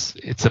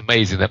 It's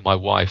amazing that my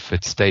wife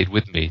had stayed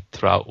with me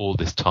throughout all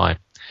this time.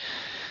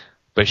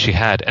 But she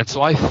had. And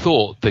so I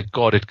thought that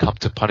God had come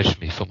to punish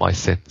me for my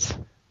sins.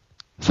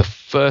 It's the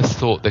first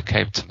thought that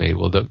came to me.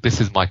 Well, look, this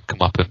is my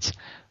comeuppance.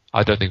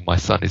 I don't think my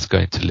son is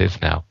going to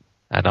live now.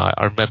 And I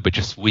remember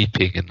just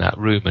weeping in that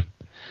room and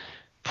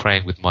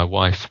praying with my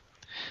wife.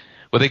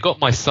 Well, they got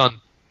my son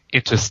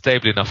into a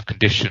stable enough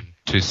condition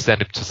to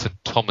send him to St.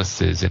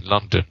 Thomas's in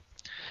London.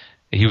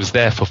 He was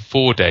there for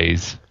 4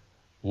 days,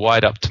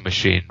 wired up to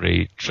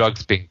machinery,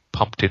 drugs being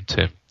pumped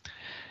into him.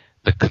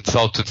 The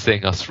consultant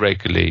seeing us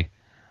regularly,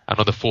 and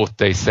on the 4th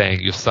day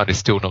saying, your son is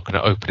still not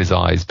going to open his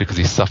eyes because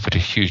he suffered a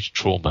huge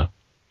trauma.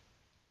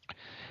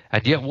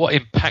 And yet what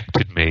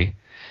impacted me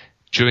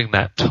during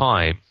that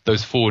time,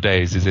 those 4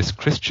 days, is this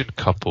Christian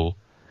couple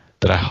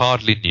that I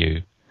hardly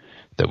knew,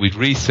 that we'd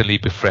recently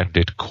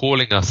befriended,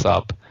 calling us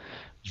up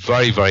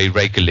very, very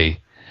regularly,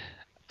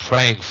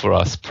 praying for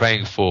us,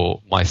 praying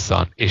for my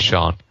son,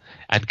 Ishan,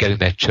 and getting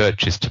their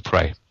churches to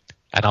pray.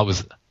 And I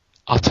was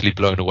utterly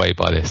blown away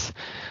by this.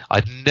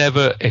 I'd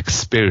never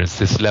experienced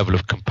this level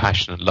of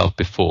compassion and love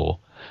before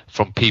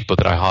from people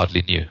that I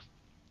hardly knew.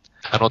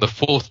 And on the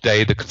fourth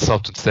day, the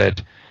consultant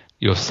said,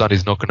 your son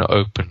is not going to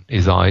open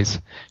his eyes.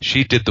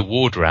 She did the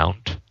ward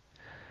round.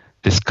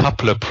 This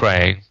couple are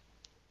praying,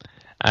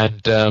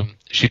 and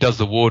she does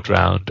the ward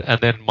round, and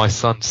then my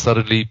son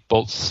suddenly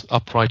bolts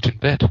upright in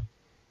bed.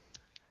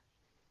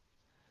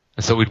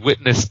 And so we'd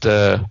witnessed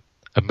a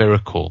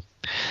miracle.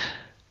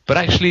 But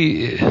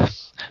actually,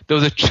 there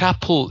was a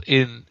chapel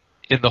in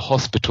the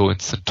hospital in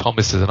St.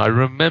 Thomas's, and I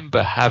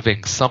remember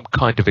having some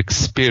kind of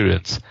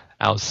experience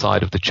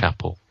outside of the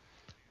chapel.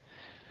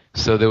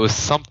 So there was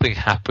something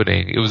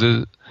happening. It was,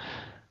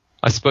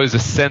 I suppose, a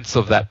sense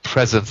of that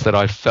presence that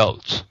I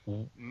felt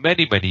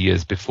many, many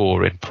years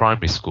before in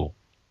primary school.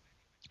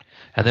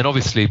 And then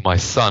obviously my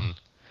son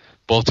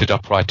bolted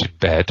upright in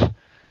bed,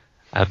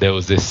 and there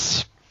was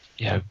this,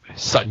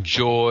 such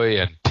joy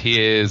and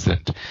tears.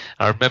 And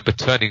I remember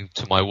turning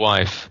to my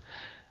wife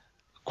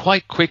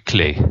quite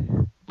quickly,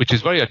 which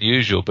is very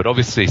unusual, but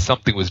obviously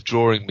something was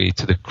drawing me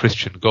to the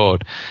Christian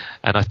God.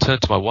 And I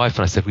turned to my wife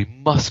and I said, we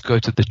must go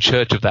to the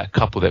church of that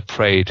couple that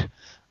prayed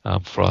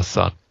for our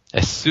son.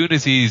 As soon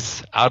as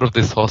he's out of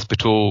this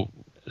hospital,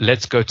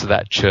 let's go to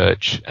that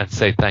church and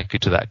say thank you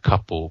to that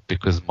couple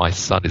because my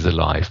son is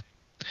alive.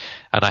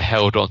 And I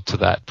held on to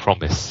that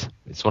promise.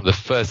 It's one of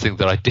the first things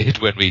that I did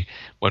when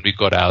we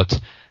got out.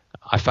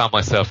 I found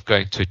myself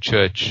going to a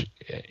church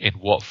in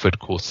Watford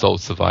called Soul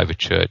Survivor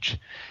Church.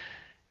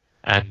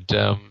 And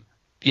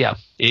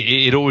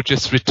it all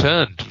just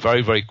returned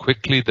very, very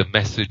quickly, the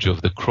message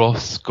of the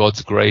cross,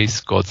 God's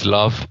grace, God's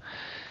love.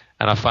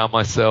 And I found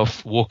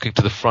myself walking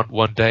to the front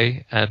one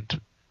day and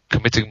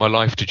committing my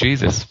life to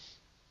Jesus.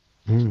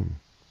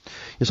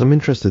 Yes, I'm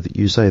interested that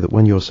you say that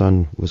when your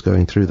son was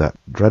going through that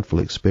dreadful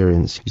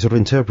experience, you sort of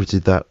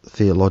interpreted that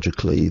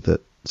theologically,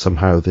 that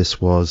somehow this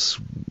was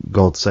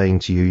God saying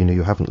to you,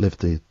 you haven't lived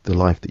the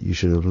life that you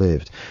should have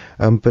lived.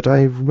 But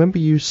I remember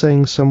you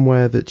saying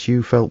somewhere that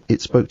you felt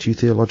it spoke to you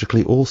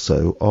theologically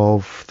also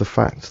of the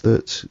fact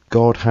that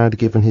God had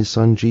given his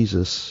son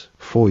Jesus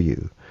for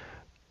you.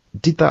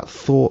 Did that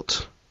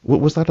thought,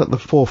 was that at the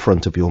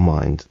forefront of your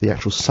mind, the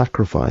actual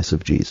sacrifice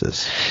of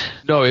Jesus?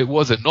 No, it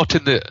wasn't. Not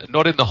in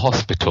the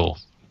hospital.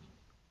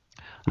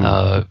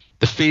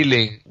 The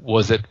feeling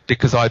was that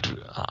because I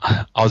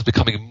was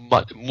becoming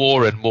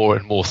more and more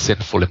and more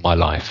sinful in my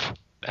life,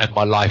 and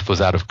my life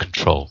was out of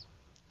control,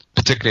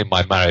 particularly in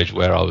my marriage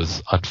where I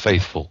was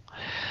unfaithful.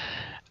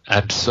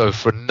 And so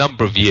for a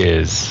number of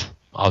years,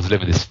 I was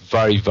living this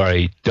very,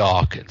 very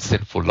dark and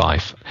sinful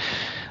life.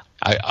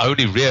 I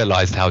only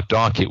realized how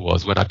dark it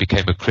was when I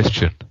became a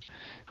Christian.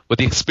 But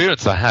the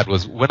experience I had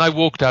was when I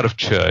walked out of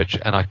church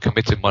and I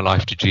committed my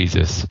life to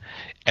Jesus,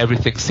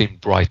 everything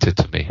seemed brighter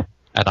to me.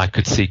 And I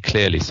could see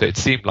clearly. So it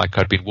seemed like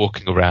I'd been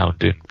walking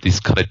around in these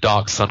kind of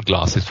dark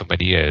sunglasses for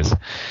many years.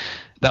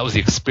 That was the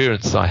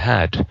experience I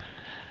had.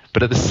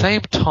 But at the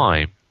same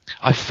time,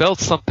 I felt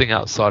something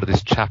outside of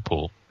this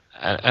chapel.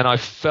 And I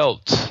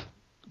felt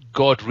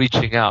God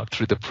reaching out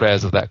through the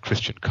prayers of that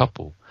Christian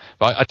couple.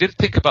 But I didn't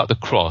think about the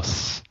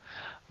cross.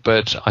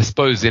 But I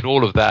suppose in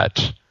all of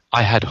that,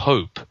 I had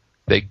hope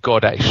that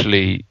God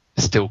actually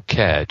still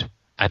cared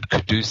and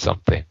could do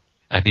something.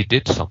 And he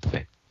did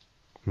something.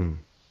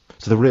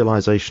 So the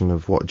realization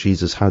of what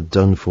Jesus had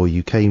done for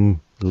you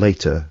came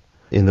later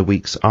in the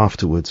weeks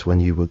afterwards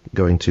when you were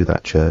going to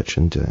that church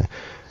and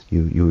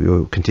you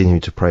were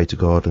continuing to pray to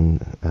God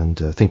and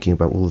thinking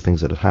about all the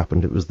things that had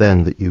happened. It was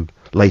then that you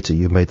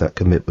made that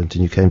commitment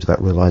and you came to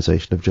that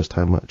realization of just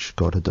how much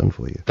God had done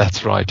for you.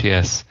 That's right,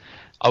 yes.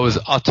 I was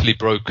utterly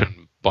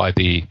broken by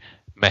the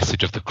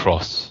message of the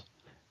cross.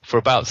 For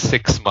about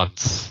 6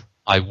 months,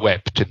 I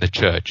wept in the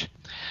church.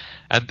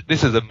 And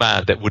this is a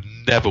man that would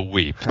never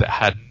weep, that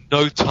had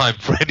no time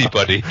for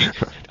anybody,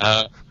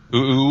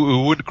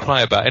 who wouldn't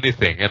cry about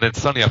anything. And then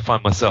suddenly I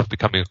find myself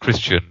becoming a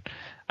Christian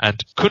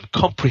and couldn't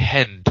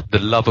comprehend the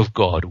love of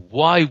God.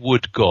 Why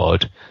would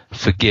God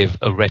forgive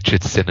a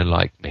wretched sinner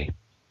like me?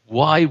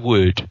 Why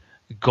would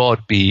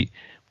God be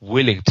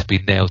willing to be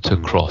nailed to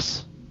a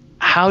cross?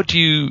 How do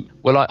you...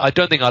 Well, I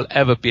don't think I'll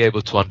ever be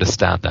able to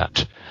understand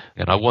that.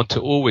 And I want to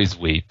always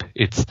weep.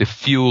 It's the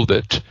fuel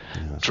that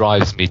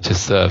drives me to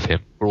serve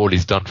him for all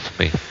he's done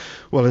for me.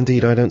 Well,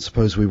 indeed, I don't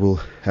suppose we will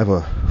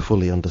ever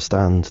fully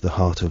understand the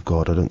heart of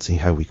God. I don't see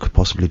how we could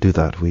possibly do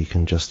that. We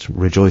can just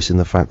rejoice in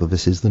the fact that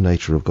this is the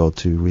nature of God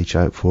to reach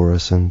out for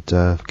us and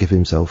give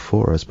himself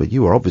for us. But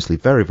you are obviously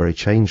very, very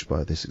changed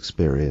by this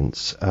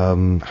experience.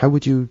 How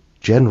would you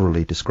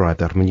generally describe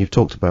that? I mean, you've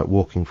talked about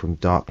walking from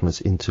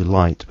darkness into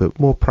light, but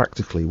more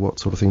practically, what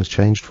sort of things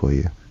changed for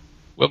you?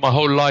 Well, my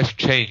whole life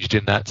changed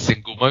in that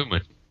single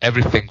moment.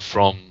 Everything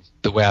from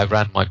the way I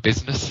ran my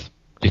business,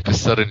 because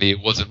suddenly it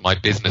wasn't my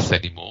business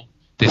anymore.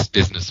 This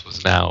business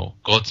was now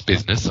God's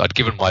business. I'd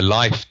given my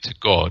life to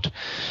God.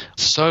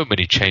 So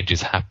many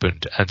changes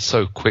happened, and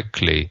so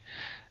quickly.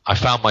 I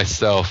found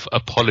myself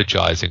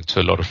apologizing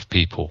to a lot of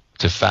people,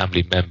 to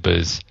family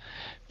members,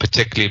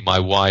 particularly my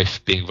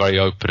wife, being very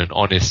open and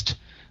honest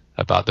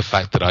about the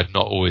fact that I'd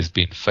not always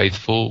been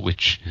faithful,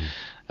 which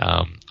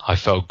I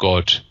felt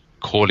God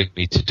calling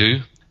me to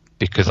do,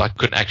 because I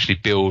couldn't actually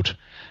build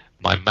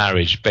my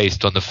marriage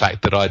based on the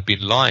fact that I'd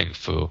been lying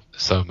for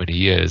so many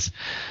years.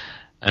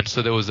 And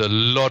so there was a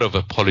lot of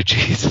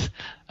apologies,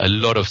 a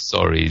lot of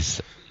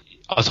sorries.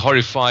 I was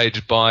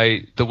horrified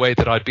by the way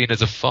that I'd been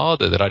as a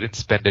father, that I didn't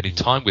spend any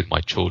time with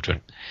my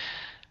children.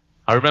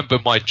 I remember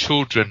my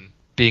children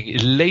being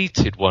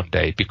elated one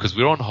day because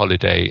we were on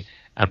holiday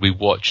and we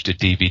watched a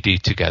DVD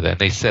together, and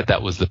they said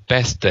that was the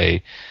best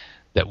day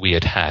that we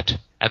had had.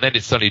 And then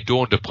it suddenly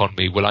dawned upon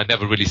me, well, I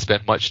never really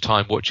spent much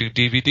time watching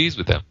DVDs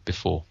with them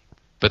before.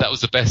 But that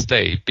was the best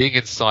day, being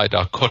inside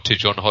our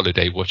cottage on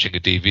holiday watching a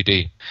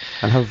DVD.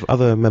 And have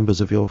other members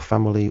of your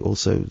family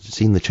also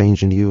seen the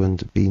change in you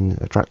and been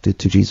attracted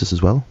to Jesus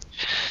as well?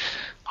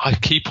 I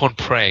keep on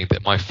praying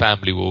that my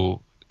family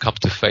will come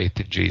to faith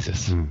in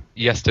Jesus.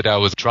 Yesterday I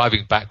was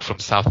driving back from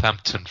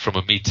Southampton from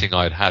a meeting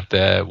I'd had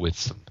there with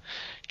some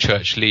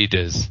church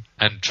leaders,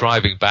 and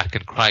driving back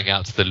and crying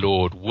out to the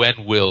Lord,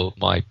 when will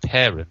my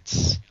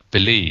parents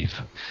believe?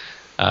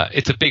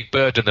 It's a big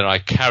burden that I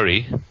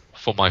carry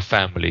for my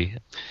family.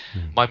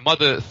 My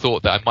mother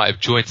thought that I might have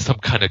joined some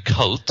kind of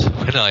cult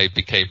when I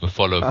became a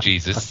follower of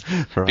Jesus,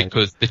 right,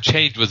 because the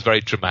change was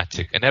very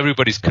dramatic, and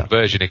everybody's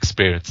conversion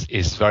experience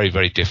is very,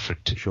 very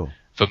different. Sure.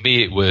 For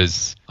me, it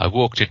was, I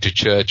walked into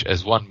church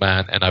as one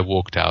man and I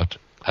walked out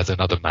as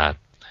another man,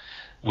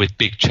 with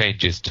big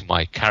changes to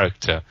my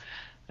character.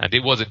 And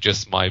it wasn't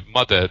just my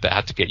mother that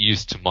had to get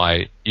used to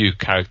my new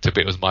character,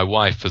 but it was my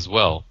wife as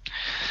well.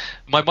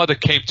 My mother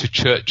came to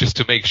church just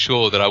to make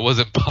sure that I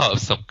wasn't part of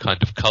some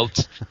kind of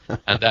cult,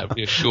 and that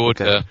reassured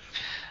her.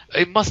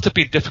 It must have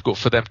been difficult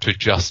for them to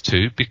adjust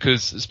to,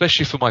 because,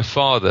 especially for my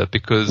father,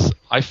 because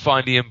I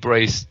finally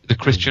embraced the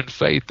Christian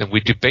faith, and we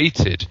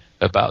debated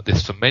about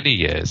this for many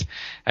years,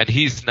 and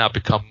he's now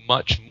become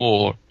much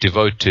more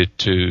devoted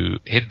to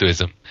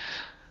Hinduism.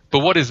 But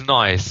what is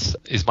nice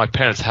is my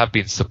parents have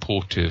been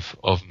supportive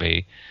of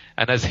me.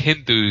 And as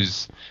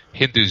Hindus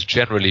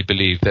generally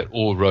believe that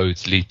all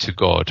roads lead to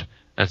God.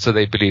 And so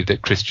they believe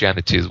that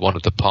Christianity is one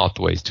of the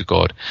pathways to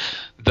God.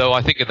 Though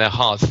I think in their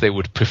hearts they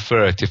would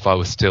prefer it if I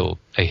was still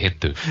a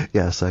Hindu.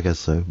 Yes, I guess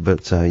so.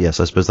 But yes,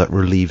 I suppose that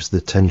relieves the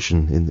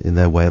tension in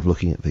their way of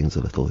looking at things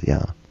a little,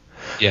 yeah.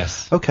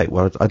 Yes. Okay,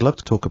 well, I'd love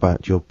to talk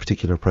about your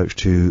particular approach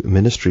to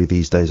ministry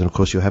these days. And of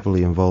course, you're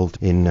heavily involved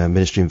in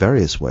ministry in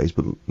various ways,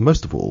 but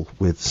most of all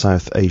with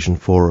South Asian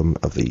Forum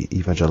of the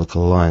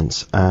Evangelical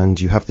Alliance. And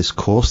you have this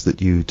course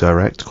that you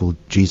direct called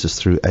Jesus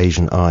Through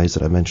Asian Eyes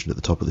that I mentioned at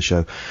the top of the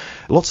show.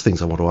 Lots of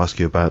things I want to ask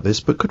you about this,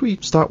 but could we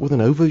start with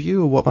an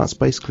overview of what that's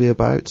basically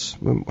about?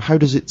 How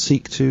does it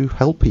seek to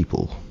help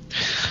people?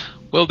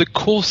 Well, the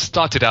course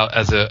started out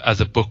as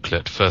a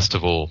booklet, first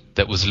of all,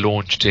 that was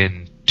launched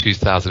in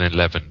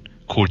 2011.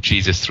 Called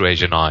Jesus Through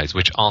Asian Eyes,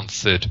 which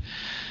answered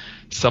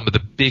some of the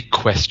big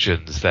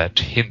questions that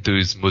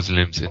Hindus,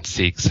 Muslims and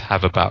Sikhs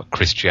have about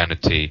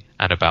Christianity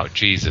and about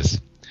Jesus.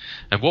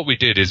 And what we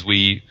did is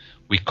we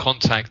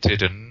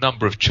contacted a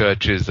number of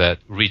churches that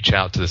reach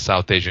out to the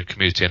South Asian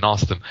community and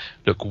asked them,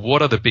 look,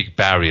 what are the big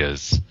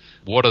barriers?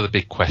 What are the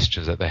big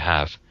questions that they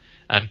have?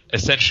 And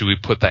essentially we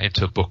put that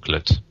into a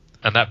booklet,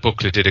 and that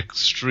booklet did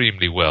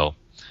extremely well.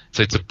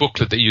 So it's a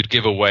booklet that you'd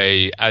give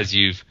away as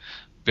you've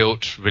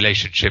built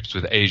relationships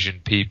with Asian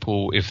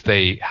people, if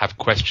they have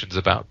questions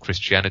about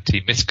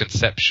Christianity,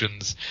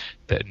 misconceptions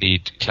that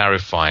need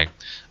clarifying.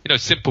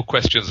 Simple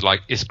questions like,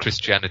 is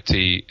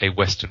Christianity a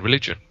Western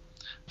religion?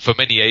 For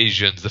many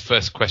Asians, the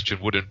first question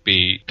wouldn't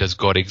be, does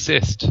God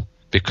exist?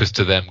 Because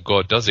to them,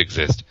 God does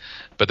exist.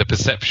 But the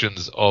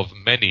perceptions of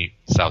many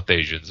South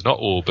Asians, not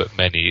all, but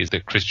many, is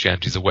that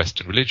Christianity is a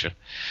Western religion.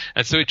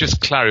 And so it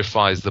just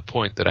clarifies the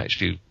point that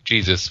actually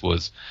Jesus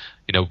was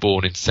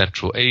born in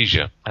Central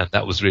Asia, and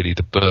that was really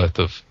the birth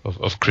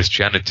of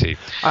Christianity.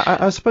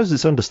 I suppose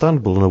it's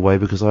understandable in a way,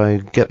 because I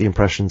get the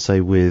impression,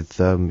 say, with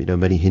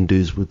many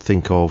Hindus would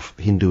think of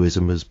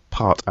Hinduism as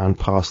part and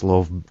parcel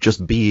of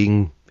just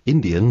being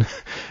Indian,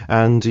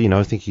 and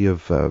thinking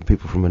of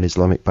people from an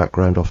Islamic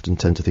background often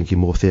tend to think in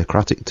more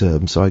theocratic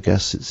terms. So I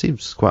guess it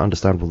seems quite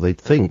understandable they'd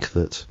think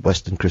that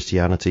Western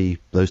Christianity,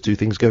 those two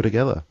things go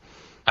together.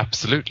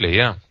 Absolutely,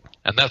 yeah.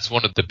 And that's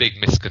one of the big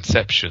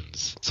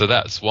misconceptions. So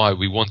that's why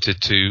we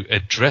wanted to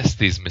address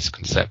these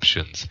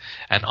misconceptions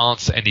and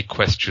answer any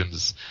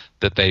questions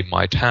that they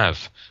might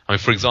have. I mean,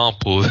 for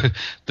example,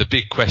 the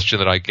big question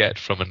that I get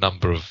from a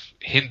number of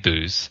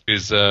Hindus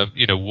is,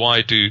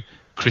 why do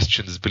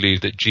Christians believe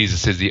that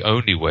Jesus is the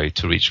only way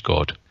to reach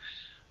God?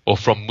 Or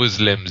from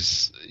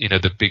Muslims,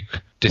 the big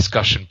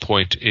discussion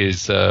point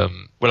is, I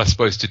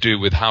suppose to do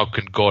with how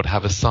can God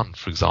have a son,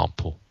 for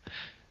example.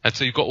 And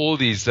so you've got all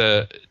these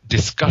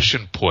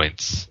discussion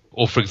points.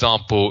 Or, for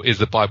example, is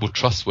the Bible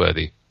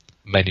trustworthy?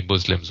 Many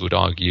Muslims would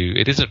argue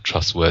it isn't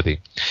trustworthy.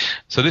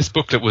 So this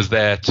booklet was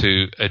there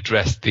to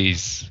address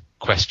these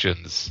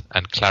questions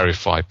and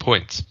clarify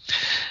points.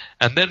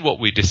 And then what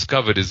we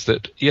discovered is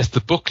that, yes,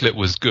 the booklet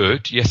was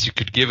good. Yes, you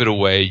could give it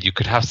away. You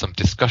could have some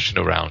discussion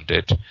around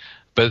it.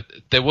 But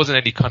there wasn't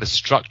any kind of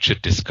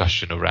structured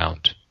discussion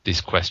around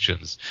these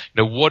questions.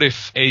 What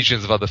if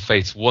Asians of other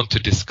faiths want to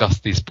discuss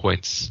these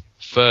points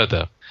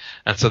further?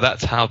 And so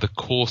that's how the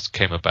course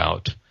came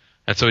about,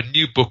 And so a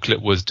new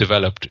booklet was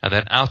developed, and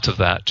then out of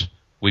that,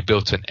 we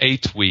built an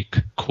 8-week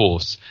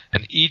course.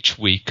 And each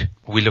week,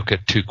 we look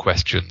at 2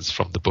 questions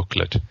from the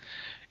booklet.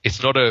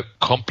 It's not a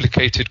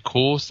complicated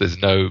course. There's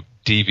no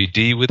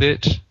DVD with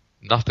it,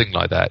 nothing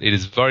like that. It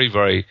is very,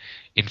 very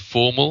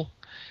informal.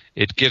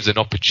 It gives an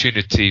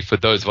opportunity for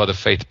those of other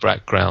faith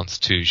backgrounds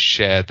to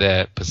share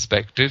their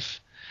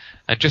perspective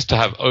and just to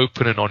have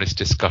open and honest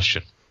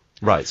discussion.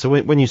 Right. So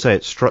when you say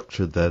it's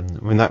structured, then,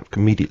 I mean, that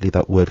immediately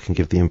that word can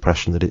give the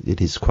impression that it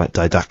is quite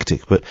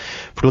didactic. But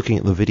for looking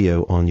at the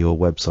video on your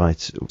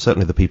website,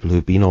 certainly the people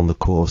who've been on the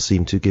course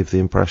seem to give the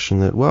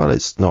impression that, well,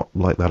 it's not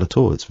like that at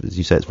all. It's, as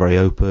you say, it's very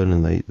open,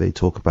 and they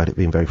talk about it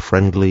being very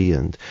friendly,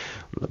 and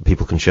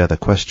people can share their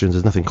questions.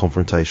 There's nothing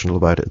confrontational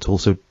about it. It's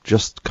also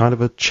just kind of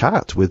a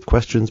chat with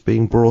questions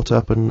being brought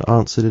up and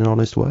answered in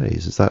honest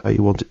ways. Is that how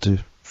you want it to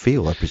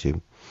feel, I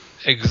presume?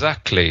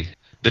 Exactly.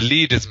 The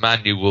leader's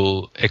manual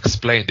will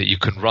explain that you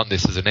can run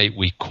this as an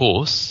 8-week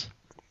course,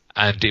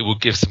 and it will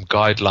give some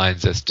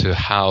guidelines as to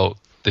how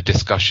the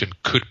discussion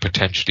could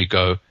potentially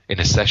go in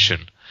a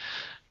session.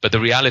 But the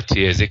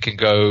reality is it can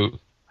go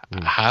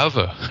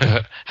however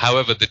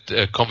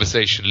the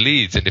conversation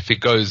leads. And if it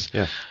goes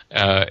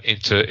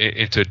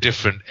into a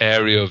different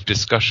area of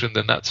discussion,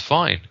 then that's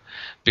fine.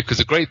 Because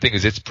the great thing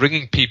is it's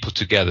bringing people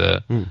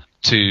together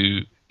to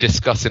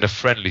discuss in a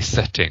friendly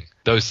setting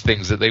those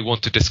things that they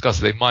want to discuss.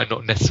 They might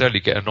not necessarily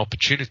get an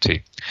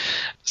opportunity.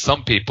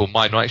 Some people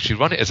might not actually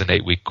run it as an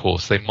 8-week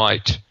course. They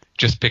might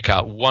just pick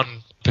out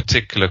one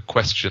particular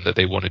question that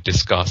they want to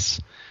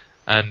discuss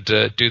and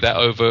do that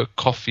over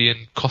coffee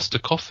and Costa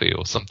Coffee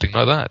or something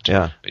like that.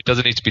 Yeah. It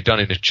doesn't need to be done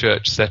in a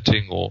church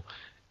setting or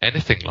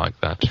anything like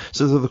that.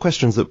 So the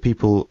questions that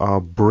people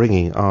are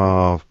bringing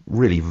are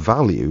really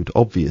valued,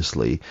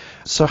 obviously.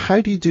 So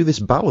how do you do this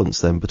balance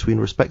then between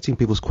respecting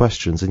people's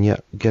questions and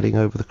yet getting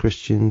over the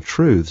Christian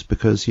truths?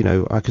 Because, you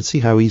know, I could see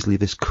how easily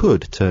this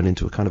could turn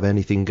into a kind of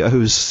anything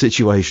goes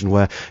situation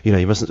where, you know,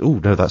 you mustn't,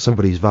 oh, no, that's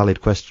somebody's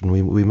valid question.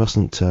 We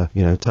mustn't,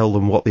 tell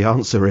them what the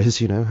answer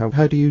is, you know.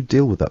 How do you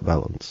deal with that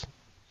balance?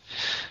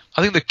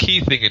 I think the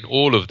key thing in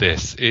all of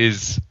this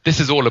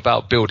is all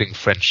about building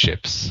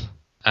friendships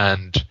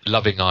and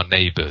loving our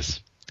neighbors.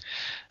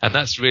 And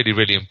that's really,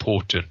 really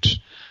important.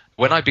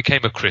 When I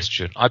became a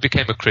Christian,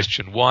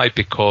 why?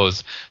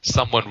 Because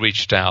someone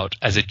reached out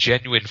as a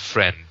genuine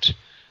friend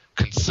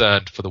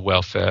concerned for the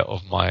welfare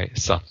of my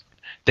son.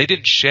 They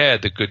didn't share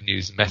the good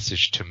news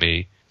message to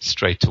me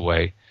straight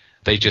away.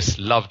 They just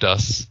loved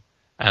us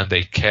and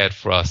they cared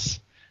for us.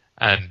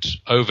 And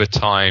over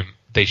time,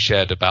 they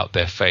shared about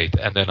their faith.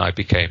 And then I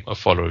became a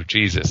follower of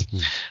Jesus.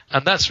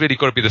 And that's really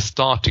got to be the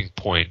starting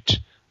point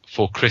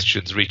for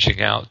Christians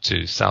reaching out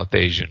to South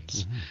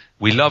Asians.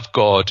 We love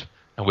God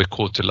and we're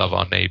called to love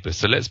our neighbors.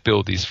 So let's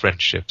build these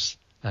friendships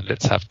and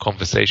let's have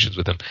conversations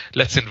with them.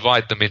 Let's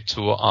invite them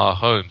into our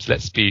homes.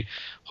 Let's be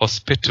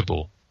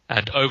hospitable.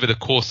 And over the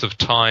course of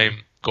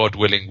time, God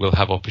willing, we'll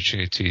have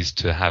opportunities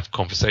to have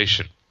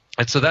conversation.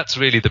 And so that's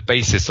really the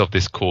basis of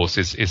this course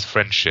is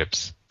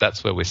friendships.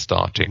 That's where we're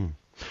starting.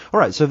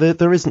 All right, so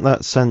there isn't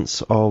that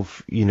sense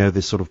of, you know,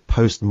 this sort of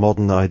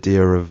postmodern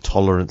idea of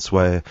tolerance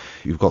where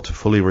you've got to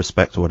fully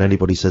respect what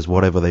anybody says,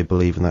 whatever they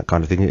believe and that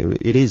kind of thing.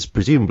 It is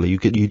presumably,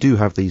 you do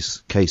have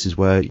these cases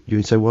where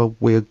you say, well,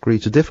 we agree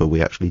to differ.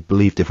 We actually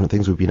believe different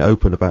things. We've been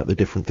open about the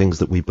different things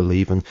that we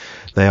believe, and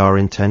they are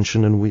in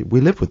tension, and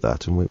we live with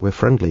that, and we're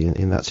friendly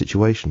in that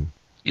situation.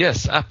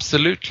 Yes,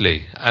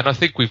 absolutely. And I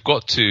think we've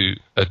got to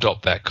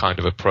adopt that kind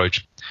of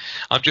approach.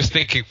 I'm just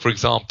thinking, for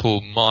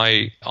example,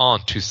 my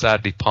aunt who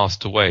sadly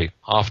passed away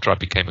after I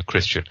became a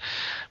Christian,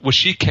 well,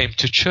 she came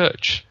to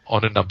church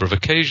on a number of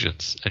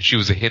occasions, and she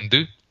was a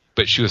Hindu,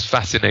 but she was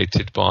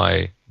fascinated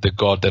by the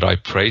God that I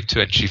prayed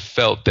to, and she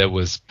felt there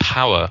was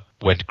power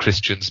when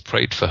Christians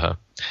prayed for her.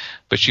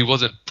 But she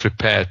wasn't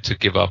prepared to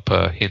give up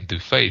her Hindu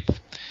faith.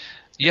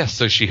 Yes,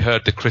 so she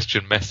heard the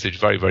Christian message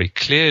very, very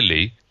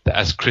clearly, that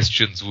as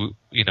Christians,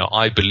 you know,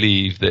 I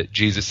believe that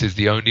Jesus is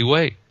the only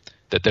way,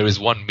 that there is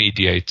one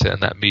mediator,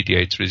 and that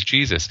mediator is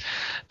Jesus.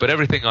 But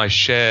everything I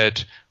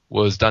shared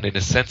was done in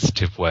a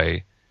sensitive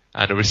way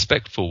and a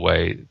respectful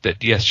way,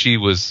 that yes, she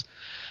was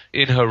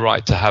in her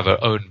right to have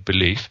her own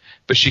belief,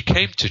 but she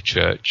came to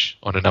church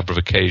on a number of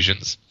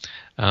occasions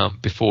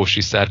before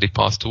she sadly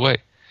passed away.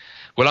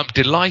 Well, I'm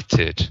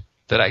delighted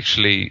that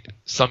actually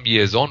some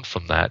years on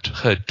from that,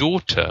 her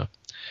daughter,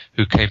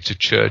 who came to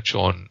church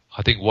on,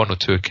 I think, 1 or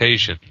 2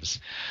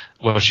 occasions,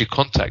 well, she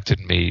contacted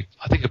me,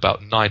 I think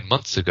about 9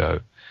 months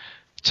ago,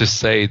 to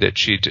say that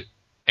she'd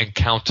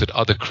encountered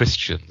other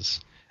Christians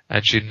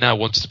and she now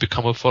wants to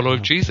become a follower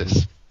of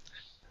Jesus.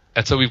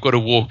 And so we've got to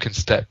walk in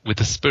step with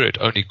the Spirit.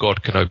 Only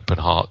God can open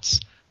hearts,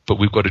 but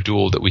we've got to do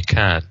all that we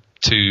can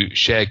to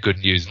share good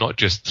news, not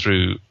just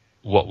through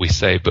what we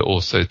say, but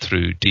also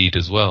through deed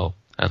as well.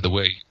 and the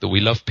way that we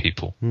love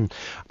people.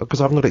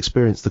 Because I've not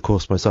experienced the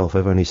course myself,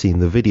 I've only seen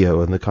the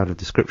video and the kind of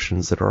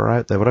descriptions that are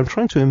out there, but I'm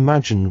trying to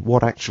imagine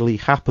what actually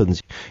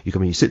happens. You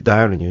come in, you sit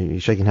down and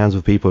you're shaking hands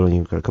with people and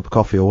you've got a cup of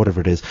coffee or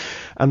whatever it is,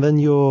 and then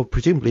you're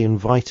presumably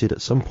invited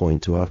at some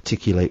point to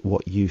articulate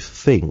what you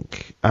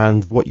think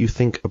and what you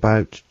think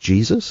about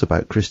Jesus,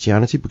 about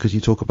Christianity, because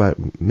you talk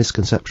about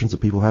misconceptions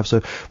that people have.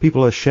 So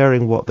people are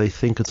sharing what they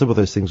think, and some of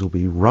those things will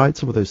be right,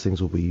 some of those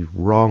things will be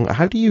wrong.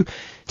 How do you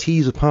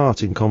tease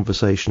apart in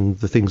conversation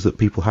the things that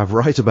people have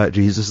right about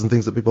Jesus and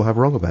things that people have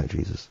wrong about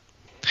Jesus?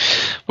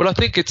 Well, I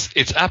think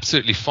it's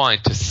absolutely fine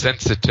to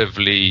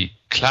sensitively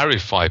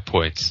clarify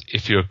points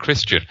if you're a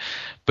Christian.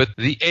 But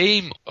the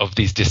aim of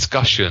these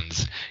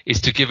discussions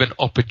is to give an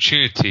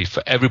opportunity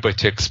for everybody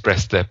to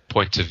express their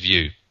point of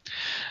view.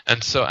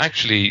 And so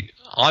actually,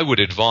 I would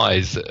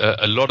advise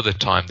a lot of the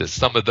time that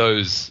some of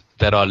those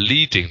that are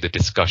leading the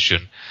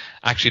discussion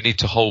actually need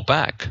to hold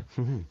back.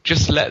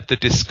 Just let the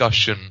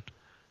discussion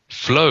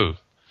flow.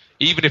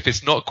 Even if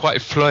it's not quite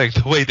flowing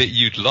the way that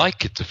you'd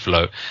like it to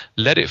flow,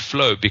 let it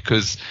flow,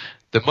 because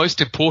the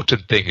most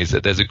important thing is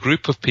that there's a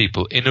group of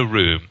people in a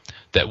room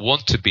that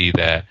want to be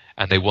there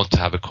and they want to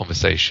have a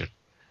conversation.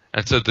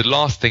 And so the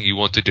last thing you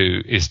want to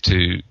do is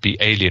to be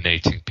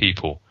alienating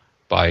people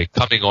by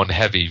coming on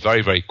heavy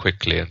very, very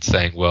quickly and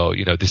saying, well,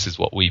 this is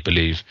what we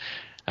believe.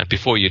 And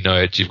before you know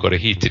it, you've got a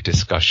heated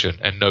discussion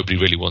and nobody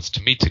really wants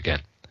to meet again.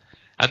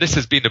 And this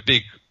has been a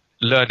big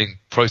learning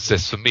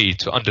process for me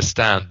to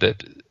understand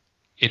that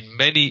in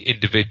many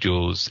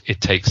individuals, it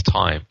takes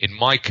time. In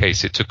my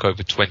case, it took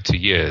over 20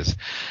 years.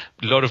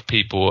 A lot of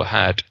people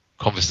had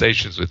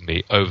conversations with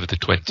me over the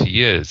 20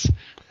 years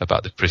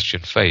about the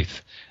Christian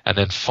faith. And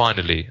then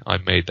finally, I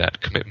made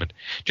that commitment.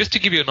 Just to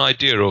give you an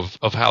idea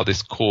of how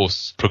this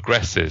course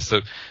progresses.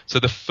 So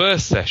the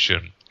first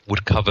session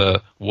would cover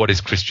what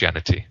is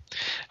Christianity.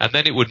 And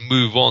then it would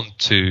move on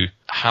to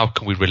how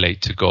can we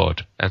relate to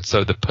God. And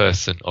so the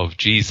person of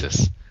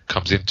Jesus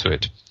comes into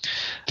it.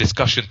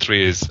 Discussion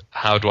 3 is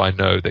how do I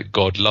know that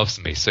God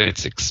loves me? So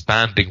it's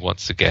expanding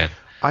once again.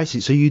 I see.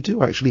 So you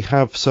do actually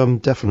have some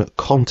definite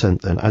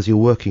content then as you're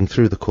working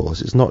through the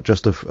course. It's not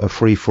just a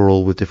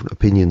free-for-all with different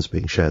opinions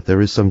being shared.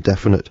 There is some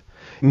definite,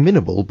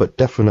 minimal, but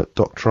definite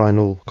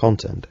doctrinal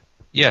content.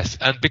 Yes,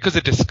 and because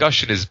the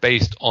discussion is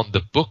based on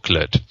the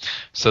booklet,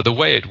 so the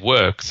way it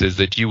works is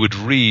that you would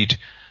read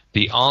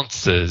the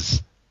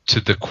answers to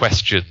the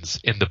questions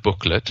in the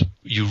booklet.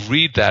 You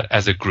read that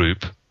as a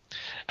group,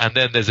 and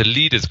then there's a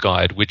leader's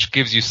guide which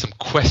gives you some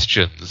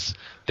questions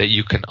that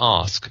you can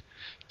ask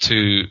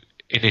to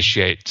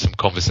initiate some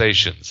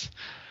conversations.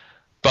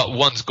 But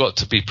one's got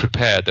to be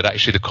prepared that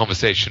actually the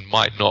conversation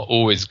might not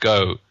always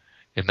go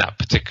in that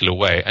particular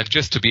way, and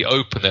just to be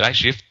open that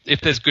actually if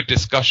there's good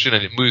discussion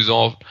and it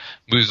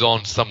moves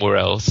on somewhere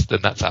else, then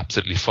that's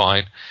absolutely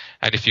fine.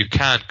 And if you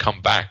can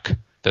come back,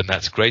 then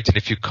that's great. And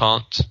if you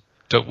can't,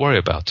 don't worry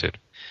about it.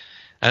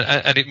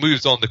 And it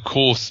moves on, the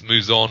course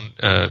moves on.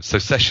 So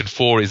session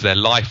 4 is their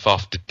life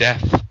after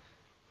death.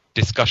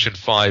 Discussion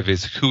 5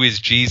 is who is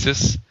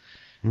Jesus?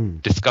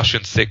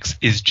 Discussion 6,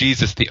 is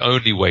Jesus the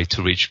only way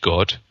to reach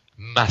God?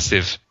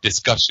 Massive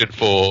discussion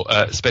for,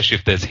 especially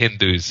if there's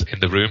Hindus in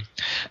the room.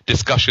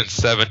 Discussion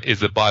 7, is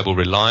the Bible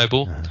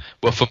reliable?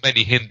 Well, for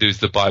many Hindus,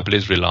 the Bible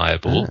is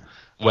reliable.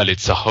 Well,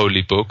 it's a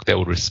holy book. They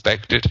will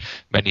respect it.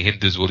 Many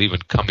Hindus will even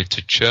come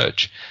into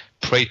church,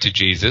 pray to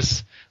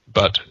Jesus.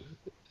 But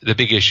the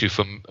big issue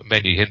for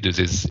many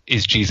Hindus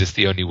is Jesus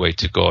the only way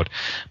to God?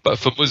 But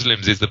for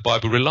Muslims, is the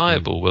Bible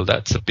reliable? Well,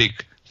 that's a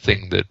big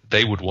thing that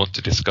they would want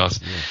to discuss.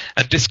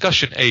 And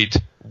discussion 8,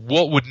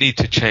 what would need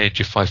to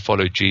change if I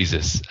follow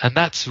Jesus? And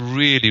that's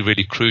really,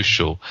 really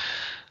crucial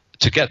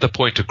to get the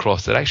point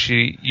across that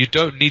actually you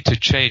don't need to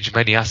change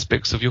many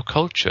aspects of your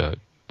culture.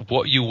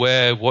 What you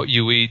wear, what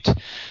you eat,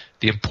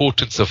 the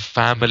importance of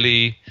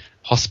family,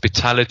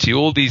 hospitality,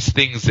 all these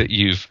things that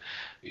you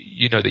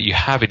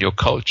have in your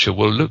culture,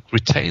 well,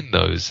 retain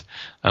those.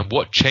 And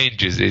what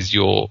changes is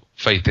your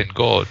faith in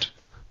God.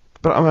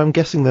 But I'm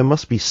guessing there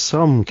must be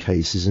some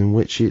cases in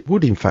which it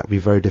would in fact be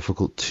very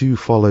difficult to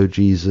follow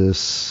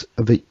Jesus,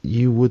 that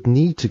you would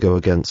need to go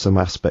against some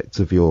aspects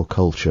of your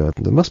culture.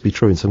 That must be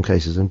true in some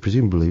cases and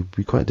presumably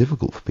be quite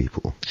difficult for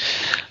people.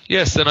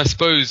 Yes, and I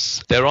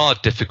suppose there are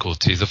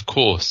difficulties, of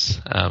course.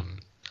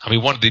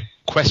 One of the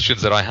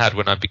questions that I had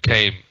when I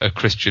became a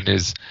Christian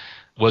is,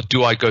 well,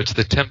 do I go to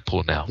the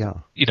temple now? Yeah.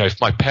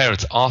 If my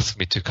parents ask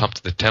me to come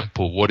to the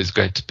temple, what is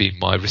going to be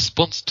my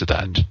response to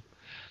that?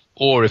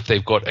 Or if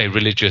they've got a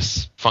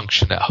religious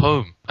function at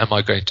home, am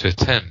I going to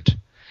attend?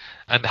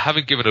 And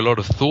having given a lot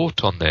of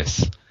thought on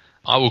this,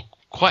 I will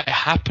quite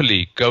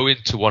happily go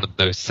into one of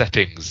those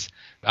settings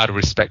out of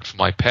respect for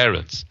my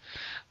parents.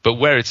 But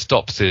where it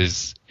stops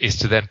is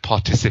to then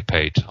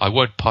participate. I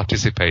won't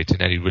participate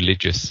in any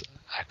religious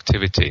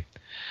activity.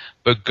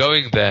 But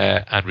going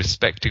there and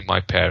respecting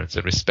my parents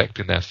and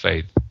respecting their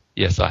faith,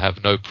 yes, I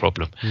have no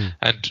problem.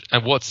 And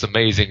what's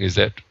amazing is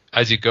that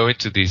as you go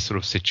into these sort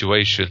of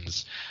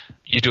situations,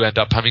 you do end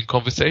up having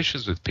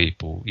conversations with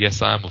people.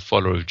 Yes, I am a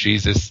follower of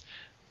Jesus.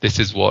 This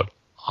is what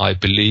I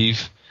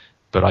believe.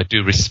 but I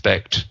do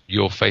respect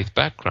your faith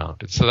background.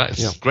 And so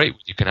that's great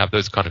when you can have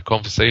those kind of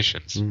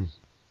conversations. Mm.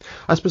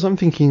 I suppose I'm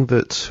thinking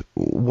that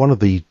one of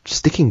the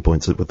sticking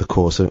points with the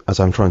course, as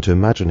I'm trying to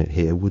imagine it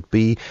here, would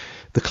be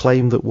the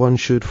claim that one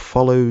should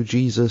follow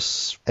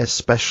Jesus,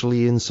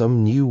 especially in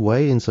some new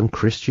way, in some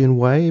Christian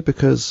way,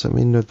 because, I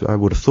mean, I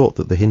would have thought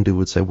that the Hindu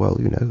would say, well,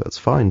 that's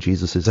fine.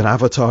 Jesus is an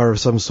avatar of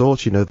some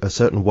sort, a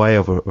certain way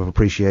of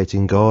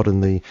appreciating God,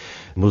 and the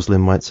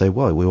Muslim might say,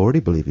 well, we already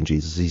believe in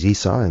Jesus. He's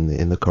Isa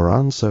in the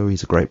Quran, so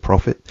he's a great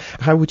prophet.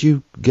 How would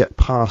you get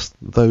past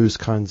those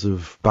kinds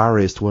of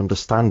barriers to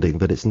understanding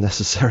that it's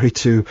necessary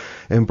to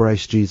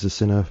embrace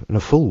Jesus in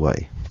a full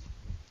way?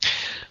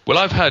 Well,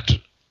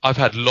 I've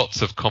had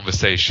lots of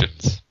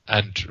conversations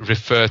and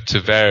referred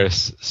to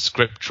various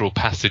scriptural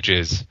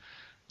passages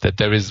that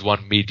there is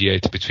one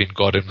mediator between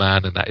God and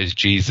man, and that is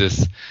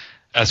Jesus.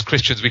 As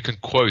Christians, we can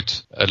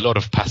quote a lot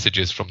of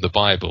passages from the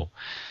Bible,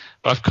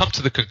 but I've come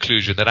to the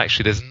conclusion that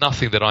actually there's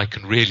nothing that I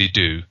can really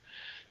do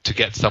to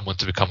get someone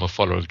to become a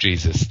follower of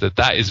Jesus,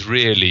 that is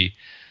really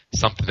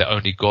something that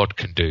only God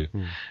can do.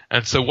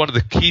 And so one of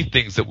the key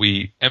things that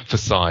we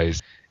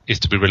emphasize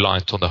is to be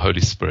reliant on the Holy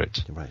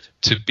Spirit,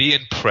 to be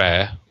in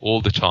prayer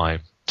all the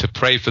time, to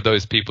pray for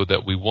those people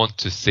that we want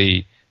to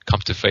see come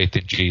to faith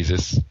in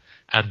Jesus,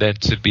 and then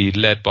to be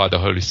led by the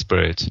Holy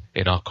Spirit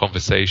in our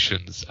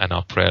conversations and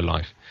our prayer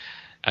life.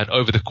 And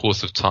over the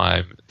course of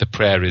time, the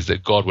prayer is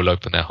that God will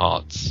open their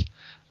hearts.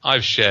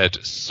 I've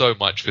shared so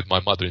much with my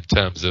mother in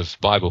terms of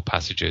Bible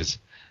passages,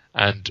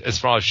 and as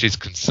far as she's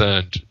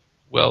concerned,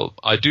 well,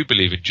 I do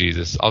believe in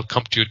Jesus. I'll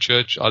come to your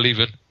church. I'll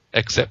even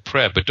accept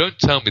prayer, but don't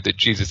tell me that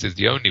Jesus is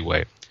the only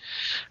way.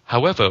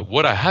 However,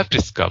 what I have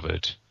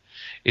discovered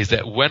is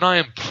that when I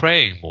am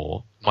praying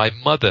more, my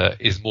mother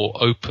is more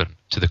open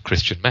to the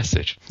Christian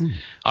message.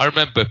 I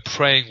remember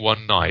praying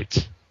one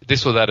night.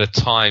 This was at a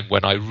time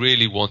when I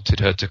really wanted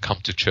her to come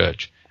to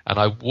church, and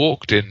I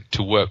walked in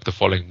to work the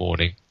following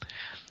morning,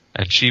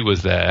 and she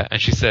was there,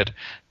 and she said,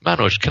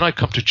 "Manoj, can I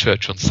come to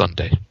church on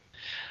Sunday?"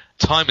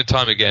 Time and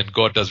time again,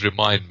 God does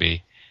remind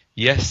me,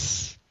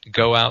 yes,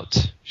 go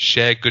out,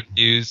 share good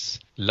news,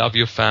 love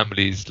your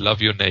families,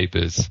 love your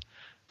neighbors,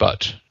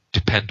 but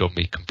depend on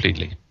me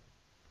completely.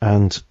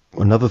 And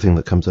another thing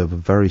that comes over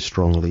very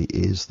strongly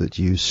is that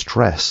you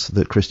stress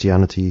that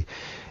Christianity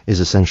is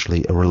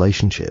essentially a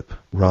relationship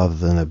rather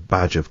than a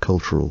badge of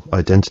cultural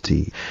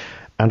identity.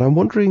 And I'm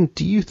wondering,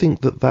 do you think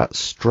that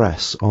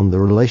stress on the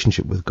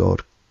relationship with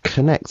God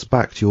connects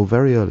back to your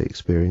very early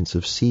experience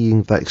of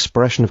seeing that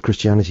expression of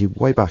Christianity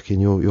way back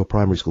in your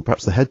primary school,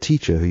 perhaps the head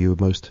teacher who you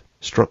were most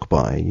struck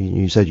by?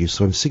 You said you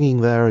saw him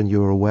singing there and you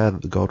were aware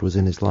that God was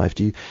in his life.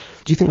 Do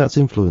you think that's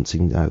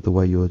influencing the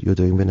way you're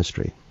doing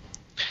ministry?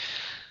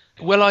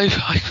 Well, I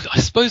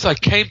suppose I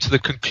came to the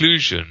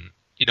conclusion,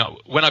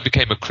 when I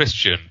became a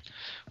Christian,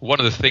 one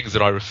of the things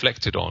that I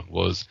reflected on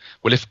was,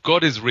 well, if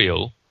God is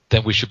real,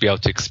 then we should be able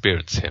to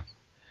experience him.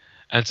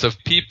 And so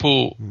if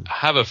people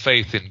have a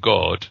faith in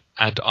God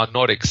and are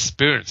not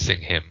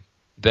experiencing him,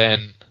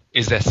 then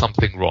is there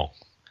something wrong?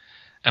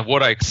 And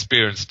what I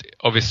experienced,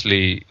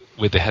 obviously,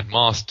 with the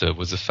headmaster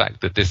was the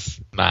fact that this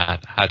man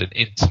had an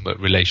intimate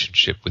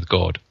relationship with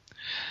God.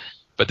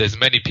 But there's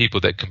many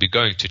people that can be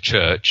going to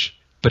church,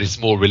 but it's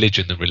more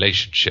religion than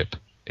relationship.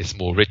 It's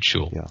more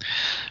ritual. Yeah.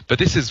 But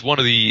this is one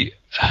of the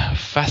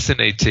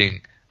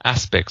fascinating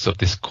aspects of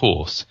this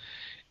course.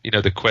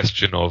 The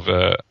question of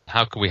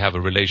how can we have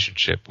a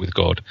relationship with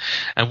God?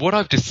 And what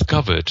I've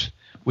discovered,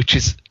 which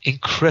is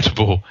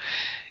incredible,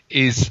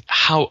 is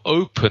how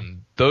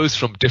open those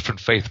from different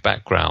faith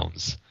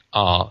backgrounds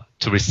are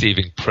to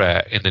receiving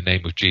prayer in the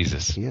name of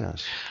Jesus.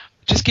 Yes.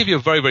 Just give you a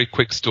very, very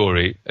quick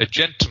story. A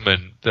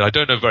gentleman that I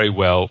don't know very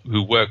well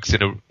who works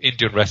in an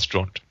Indian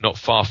restaurant not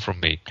far from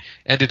me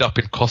ended up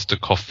in Costa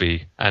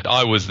Coffee, and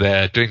I was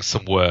there doing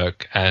some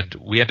work, and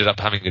we ended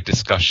up having a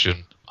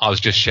discussion. I was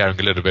just sharing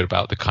a little bit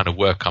about the kind of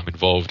work I'm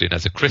involved in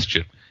as a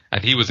Christian,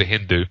 and he was a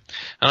Hindu.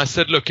 And I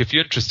said, look, if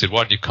you're interested,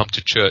 why don't you come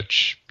to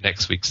church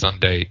next week,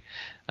 Sunday?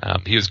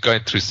 He was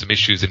going through some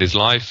issues in his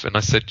life, and I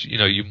said,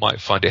 you might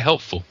find it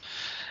helpful.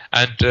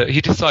 And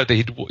he decided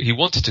that he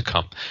wanted to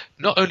come.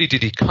 Not only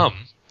did he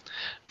come,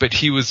 but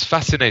he was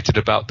fascinated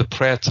about the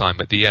prayer time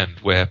at the end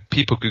where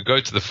people could go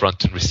to the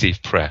front and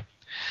receive prayer.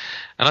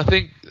 And I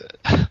think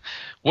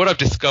what I've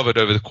discovered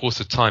over the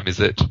course of time is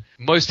that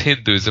most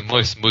Hindus and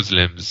most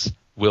Muslims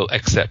will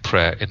accept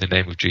prayer in the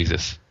name of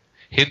Jesus.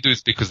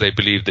 Hindus because they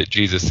believe that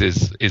Jesus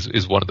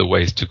is one of the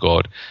ways to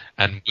God,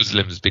 and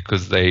Muslims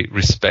because they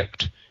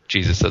respect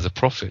Jesus as a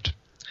prophet.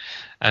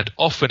 And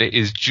often it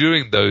is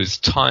during those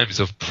times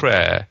of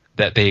prayer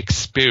that they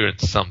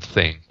experience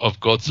something of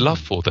God's love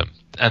for them.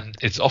 And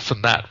it's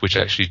often that which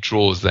actually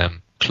draws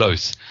them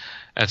close.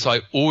 And so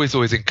I always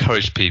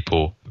encourage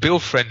people,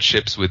 build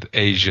friendships with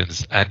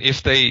Asians, and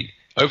if they,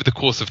 over the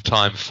course of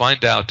time,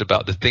 find out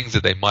about the things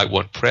that they might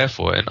want prayer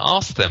for, and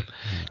ask them,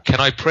 can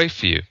I pray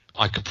for you?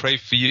 I can pray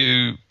for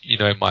you,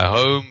 in my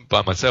home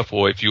by myself,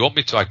 or if you want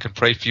me to, I can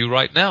pray for you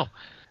right now.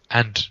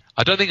 And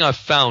I don't think I've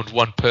found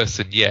one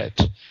person yet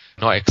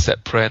not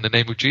accept prayer in the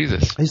name of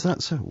Jesus. Is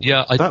that so?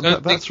 Yeah,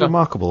 that's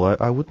remarkable.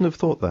 I wouldn't have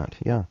thought that.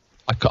 Yeah.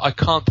 I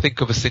can't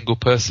think of a single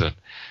person.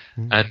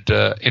 And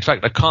in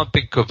fact, I can't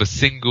think of a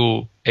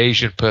single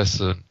Asian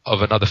person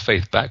of another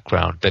faith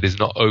background that is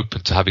not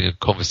open to having a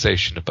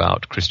conversation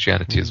about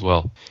Christianity as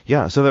well.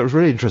 Yeah, so that was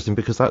really interesting,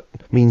 because that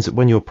means that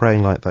when you're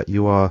praying like that,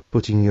 you are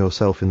putting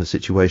yourself in the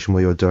situation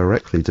where you're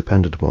directly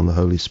dependent upon the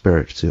Holy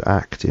Spirit to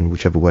act in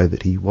whichever way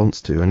that he wants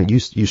to. And you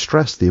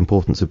stress the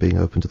importance of being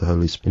open to the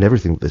Holy Spirit in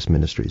everything that this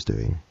ministry is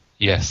doing.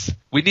 Yes.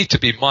 We need to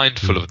be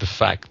mindful of the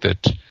fact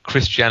that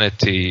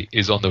Christianity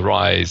is on the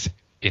rise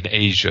in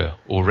Asia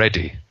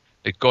already.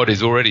 That God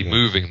is already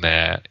moving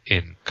there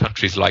in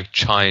countries like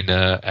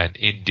China and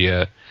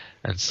India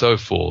and so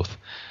forth.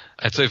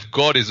 And so if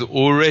God is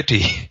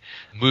already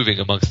moving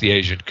amongst the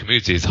Asian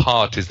community, his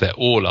heart is that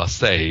all are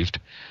saved,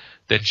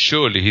 then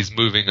surely he's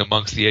moving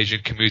amongst the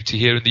Asian community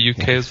here in the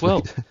UK as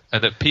well.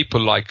 And that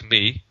people like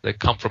me that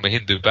come from a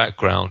Hindu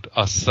background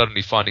are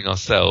suddenly finding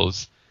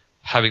ourselves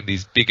having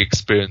these big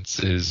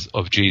experiences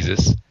of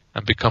Jesus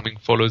and becoming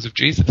followers of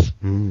Jesus.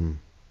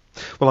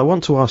 Well, I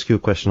want to ask you a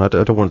question. I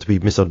don't want it to be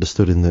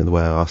misunderstood in the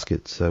way I ask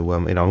it. So,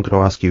 I'm going to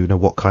ask you,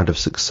 what kind of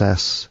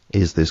success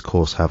is this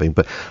course having?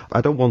 But I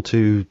don't want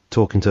to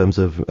talk in terms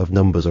of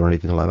numbers or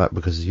anything like that,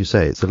 because, as you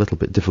say, it's a little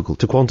bit difficult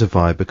to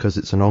quantify because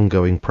it's an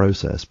ongoing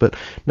process. But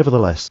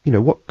nevertheless,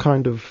 what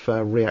kind of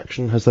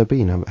reaction has there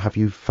been? Have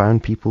you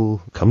found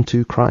people come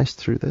to Christ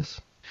through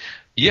this?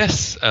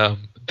 Yes,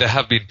 there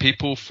have been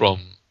people from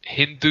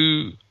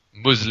Hindu,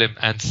 Muslim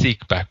and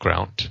Sikh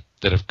background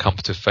that have come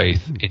to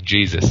faith in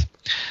Jesus.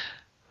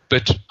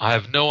 But I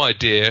have no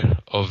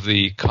idea of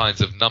the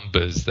kinds of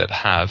numbers that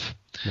have,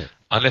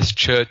 unless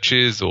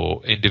churches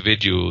or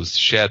individuals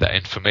share that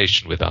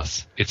information with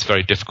us. It's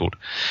very difficult.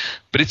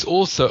 But it's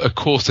also a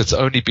course that's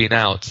only been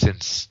out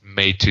since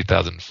May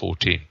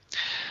 2014.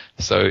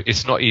 So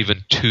it's not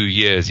even 2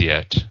 years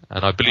yet.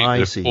 And I believe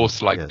that a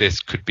course like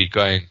this could be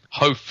going,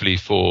 hopefully,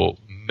 for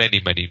many,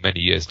 many,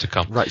 many years to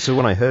come. Right, so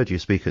when I heard you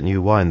speak at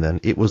New Wine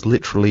then, it was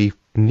literally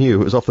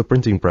new. It was off the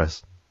printing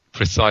press.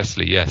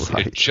 Precisely, yes.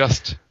 Right.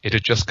 It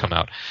had just come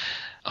out.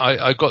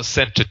 I got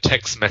sent a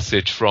text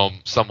message from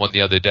someone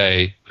the other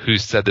day who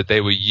said that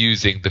they were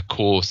using the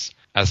course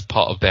as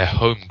part of their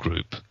home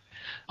group.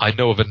 I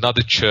know of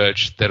another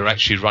church that are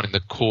actually running the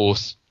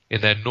course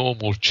in their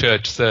normal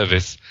church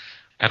service.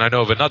 And I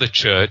know of another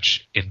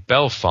church in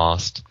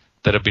Belfast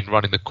that have been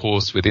running the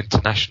course with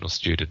international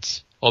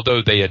students,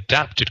 although they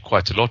adapted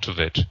quite a lot of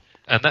it.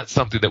 And that's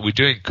something that we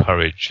do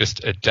encourage,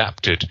 just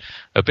adapt it,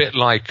 a bit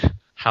like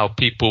how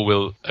people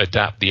will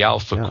adapt the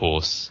Alpha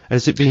course. And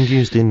is it being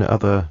used in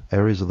other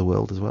areas of the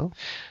world as well?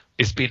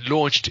 It's been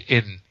launched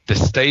in the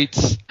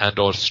States and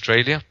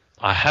Australia.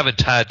 I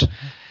haven't had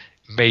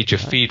major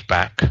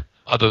feedback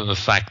other than the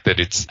fact that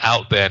it's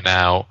out there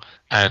now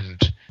and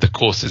the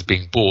course is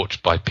being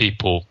bought by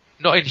people,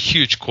 not in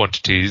huge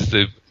quantities.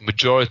 The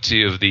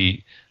majority of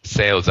the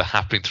sales are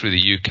happening through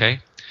the UK.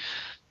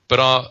 But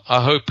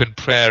our hope and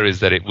prayer is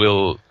that it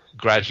will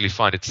gradually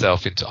find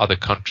itself into other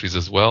countries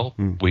as well.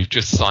 We've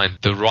just signed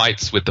the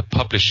rights with the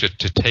publisher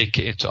to take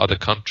it into other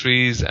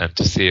countries and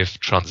to see if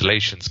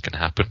translations can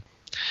happen.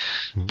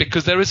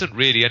 Because there isn't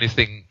really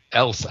anything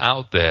else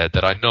out there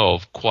that I know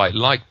of quite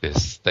like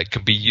this that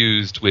can be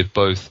used with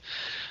both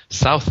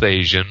South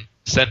Asian,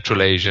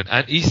 Central Asian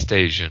and East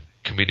Asian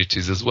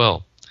communities as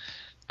well.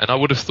 And I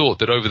would have thought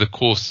that over the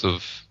course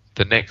of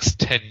the next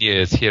 10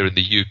 years here in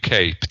the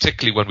UK,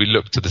 particularly when we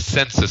look to the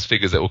census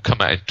figures that will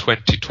come out in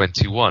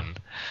 2021,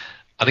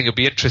 I think it'll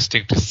be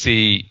interesting to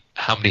see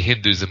how many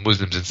Hindus and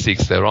Muslims and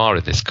Sikhs there are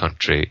in this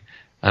country.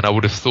 And I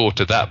would have thought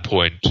at that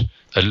point,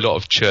 a lot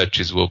of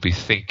churches will be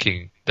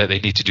thinking that they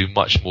need to do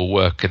much more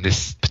work in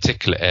this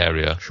particular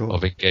area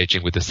of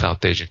engaging with the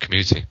South Asian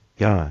community.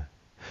 Yeah,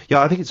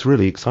 I think it's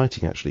really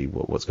exciting, actually,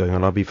 what's going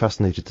on. I'll be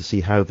fascinated to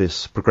see how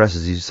this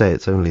progresses. As you say,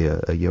 it's only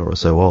a year or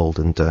so old,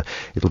 and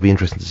it'll be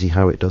interesting to see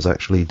how it does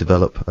actually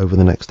develop over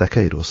the next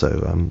decade or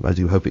so. I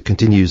do hope it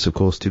continues, of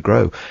course, to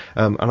grow.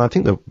 And I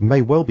think there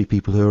may well be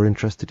people who are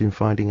interested in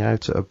finding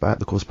out about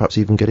the course, perhaps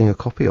even getting a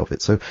copy of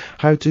it. So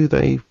how do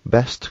they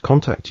best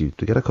contact you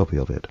to get a copy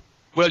of it?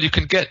 Well, you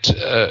can get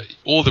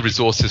all the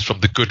resources from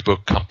the Good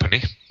Book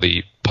Company,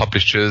 the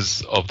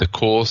publishers of the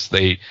course.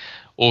 They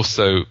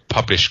also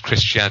publish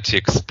Christianity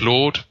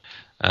Explored,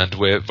 and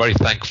we're very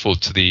thankful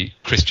to the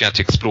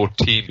Christianity Explored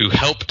team who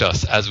helped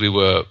us as we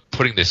were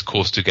putting this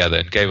course together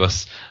and gave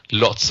us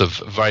lots of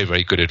very,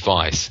 very good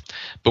advice.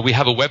 But we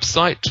have a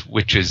website,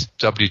 which is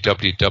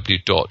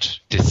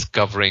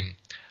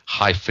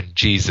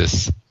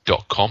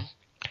www.discovering-jesus.com.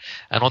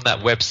 And on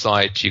that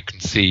website, you can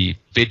see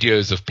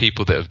videos of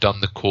people that have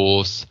done the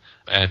course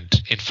and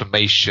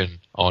information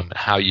on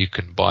how you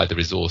can buy the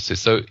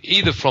resources. So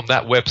either from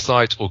that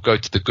website or go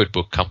to the Good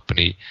Book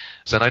Company.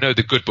 So, and I know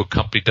the Good Book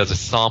Company does a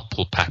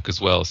sample pack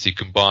as well. So you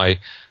can buy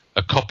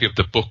a copy of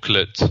the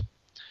booklet,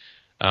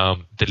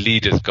 the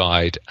leader's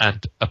guide,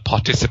 and a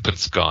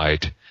participant's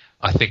guide.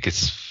 I think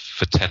it's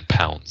for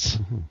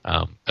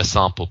 £10, a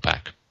sample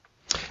pack.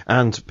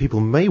 And people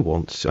may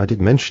want, I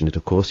did mention it,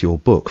 of course, your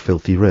book,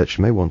 Filthy Rich,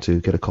 may want to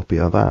get a copy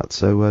of that.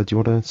 So do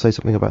you want to say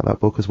something about that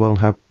book as well, and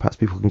how perhaps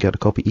people can get a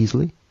copy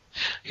easily?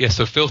 Yeah,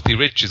 so Filthy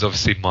Rich is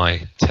obviously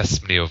my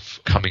testimony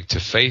of coming to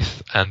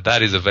faith, and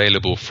that is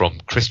available from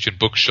Christian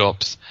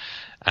bookshops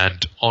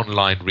and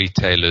online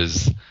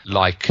retailers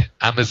like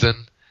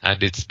Amazon,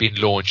 and it's been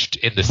launched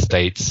in the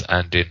States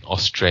and in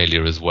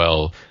Australia as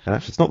well. And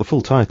actually, it's not the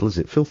full title, is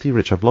it? Filthy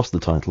Rich, I've lost the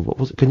title. What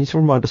was it? Can you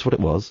remind us what it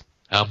was?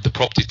 The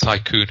Property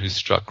Tycoon Who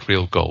Struck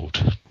Real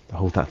Gold.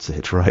 Oh, that's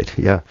it, right,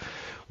 yeah.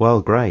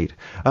 Well, great.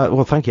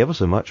 Well, thank you ever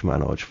so much,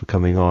 Manoj, for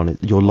coming on.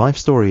 Your life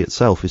story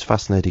itself is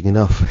fascinating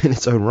enough in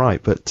its own right,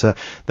 but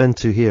then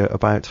to hear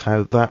about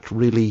how that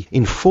really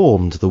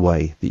informed the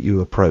way that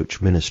you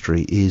approach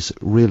ministry is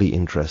really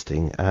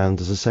interesting. And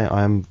as I say,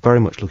 I am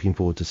very much looking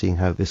forward to seeing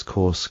how this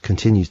course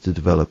continues to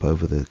develop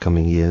over the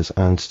coming years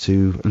and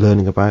to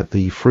learning about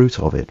the fruit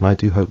of it. And I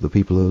do hope that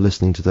people who are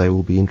listening today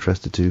will be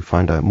interested to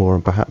find out more,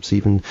 and perhaps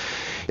even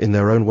in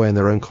their own way, in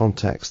their own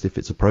context, if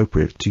it's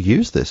appropriate, to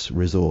use this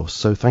resource.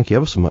 So thank you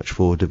ever so much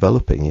for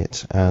developing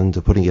it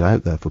and putting it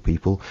out there for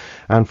people,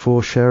 and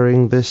for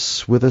sharing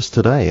this with us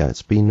today.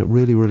 It's been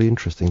really, really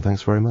interesting.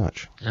 Thanks very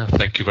much. Yeah,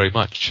 thank you very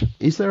much.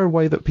 Is there a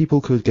way that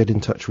people could get in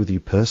touch with you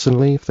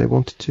personally if they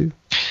wanted to?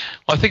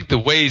 I think the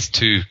ways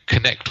to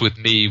connect with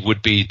me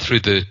would be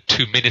through the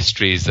two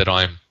ministries that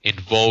I'm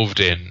involved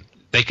in.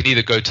 They can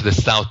either go to the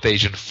South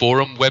Asian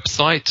Forum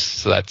website,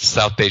 so that's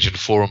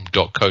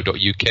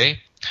southasianforum.co.uk,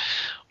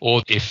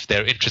 or if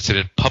they're interested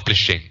in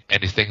publishing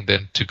anything,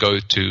 then to go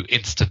to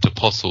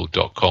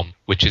instantapostle.com,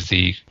 which is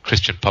the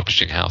Christian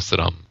publishing house that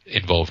I'm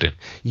involved in.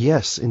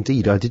 Yes,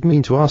 indeed. I did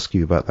mean to ask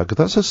you about that,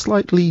 because that's a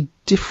slightly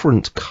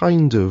different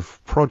kind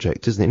of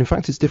project, isn't it? In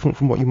fact, it's different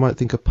from what you might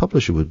think a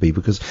publisher would be,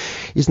 because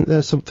isn't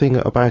there something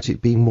about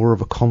it being more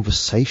of a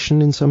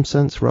conversation in some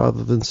sense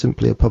rather than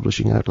simply a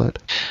publishing outlet?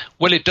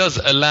 Well, it does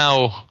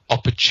allow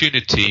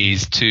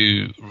opportunities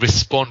to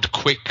respond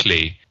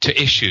quickly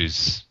to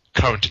issues,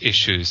 current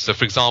issues. So,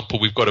 for example,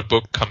 we've got a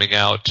book coming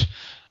out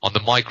on the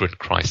migrant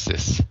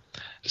crisis.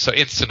 So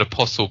Instant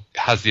Apostle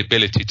has the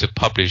ability to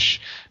publish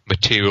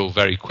material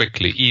very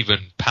quickly, even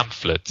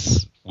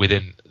pamphlets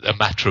within a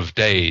matter of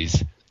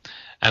days.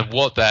 And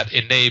what that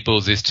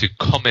enables is to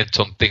comment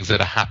on things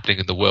that are happening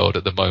in the world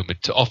at the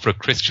moment, to offer a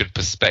Christian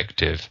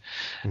perspective,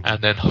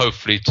 and then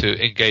hopefully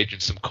to engage in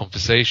some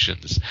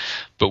conversations.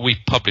 But we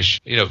publish,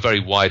 a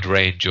very wide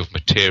range of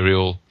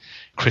material,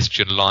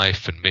 Christian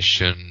life and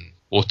mission,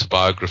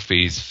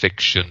 autobiographies,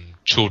 fiction,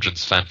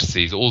 children's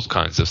fantasies, all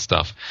kinds of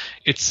stuff.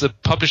 It's a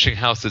publishing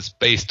house that's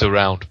based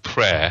around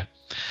prayer.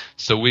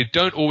 So we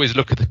don't always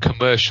look at the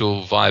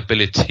commercial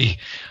viability.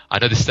 I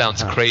know this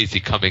sounds crazy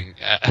coming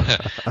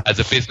as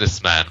a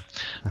businessman,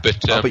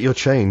 but you're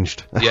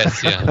changed.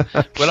 Yes, yeah.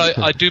 Well,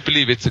 I do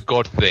believe it's a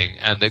God thing,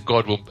 and that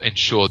God will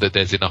ensure that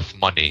there's enough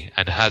money,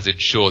 and has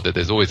ensured that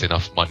there's always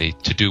enough money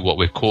to do what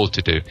we're called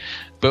to do.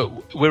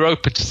 But we're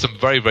open to some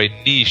very, very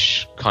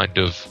niche kind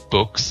of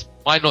books.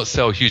 Might not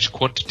sell huge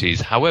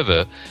quantities.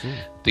 However,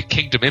 the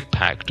kingdom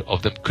impact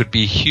of them could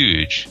be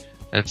huge.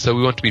 And so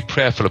we want to be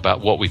prayerful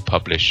about what we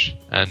publish,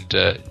 and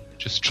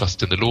just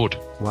trust in the Lord.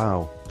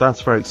 Wow,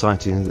 that's very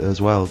exciting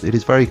as well. It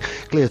is very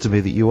clear to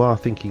me that you are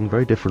thinking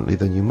very differently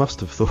than you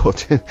must have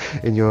thought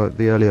in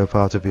the earlier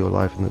part of your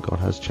life, and that God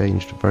has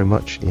changed very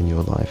much in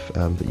your life.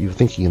 That you're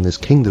thinking in this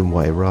kingdom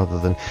way rather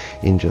than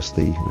in just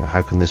the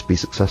how can this be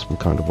successful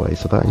kind of way.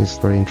 So that is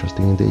very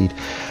interesting indeed.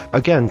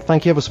 Again,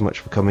 thank you ever so much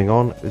for coming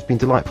on. It's been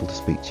delightful to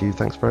speak to you.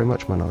 Thanks very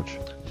much, Manoj.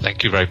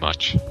 Thank you very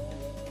much.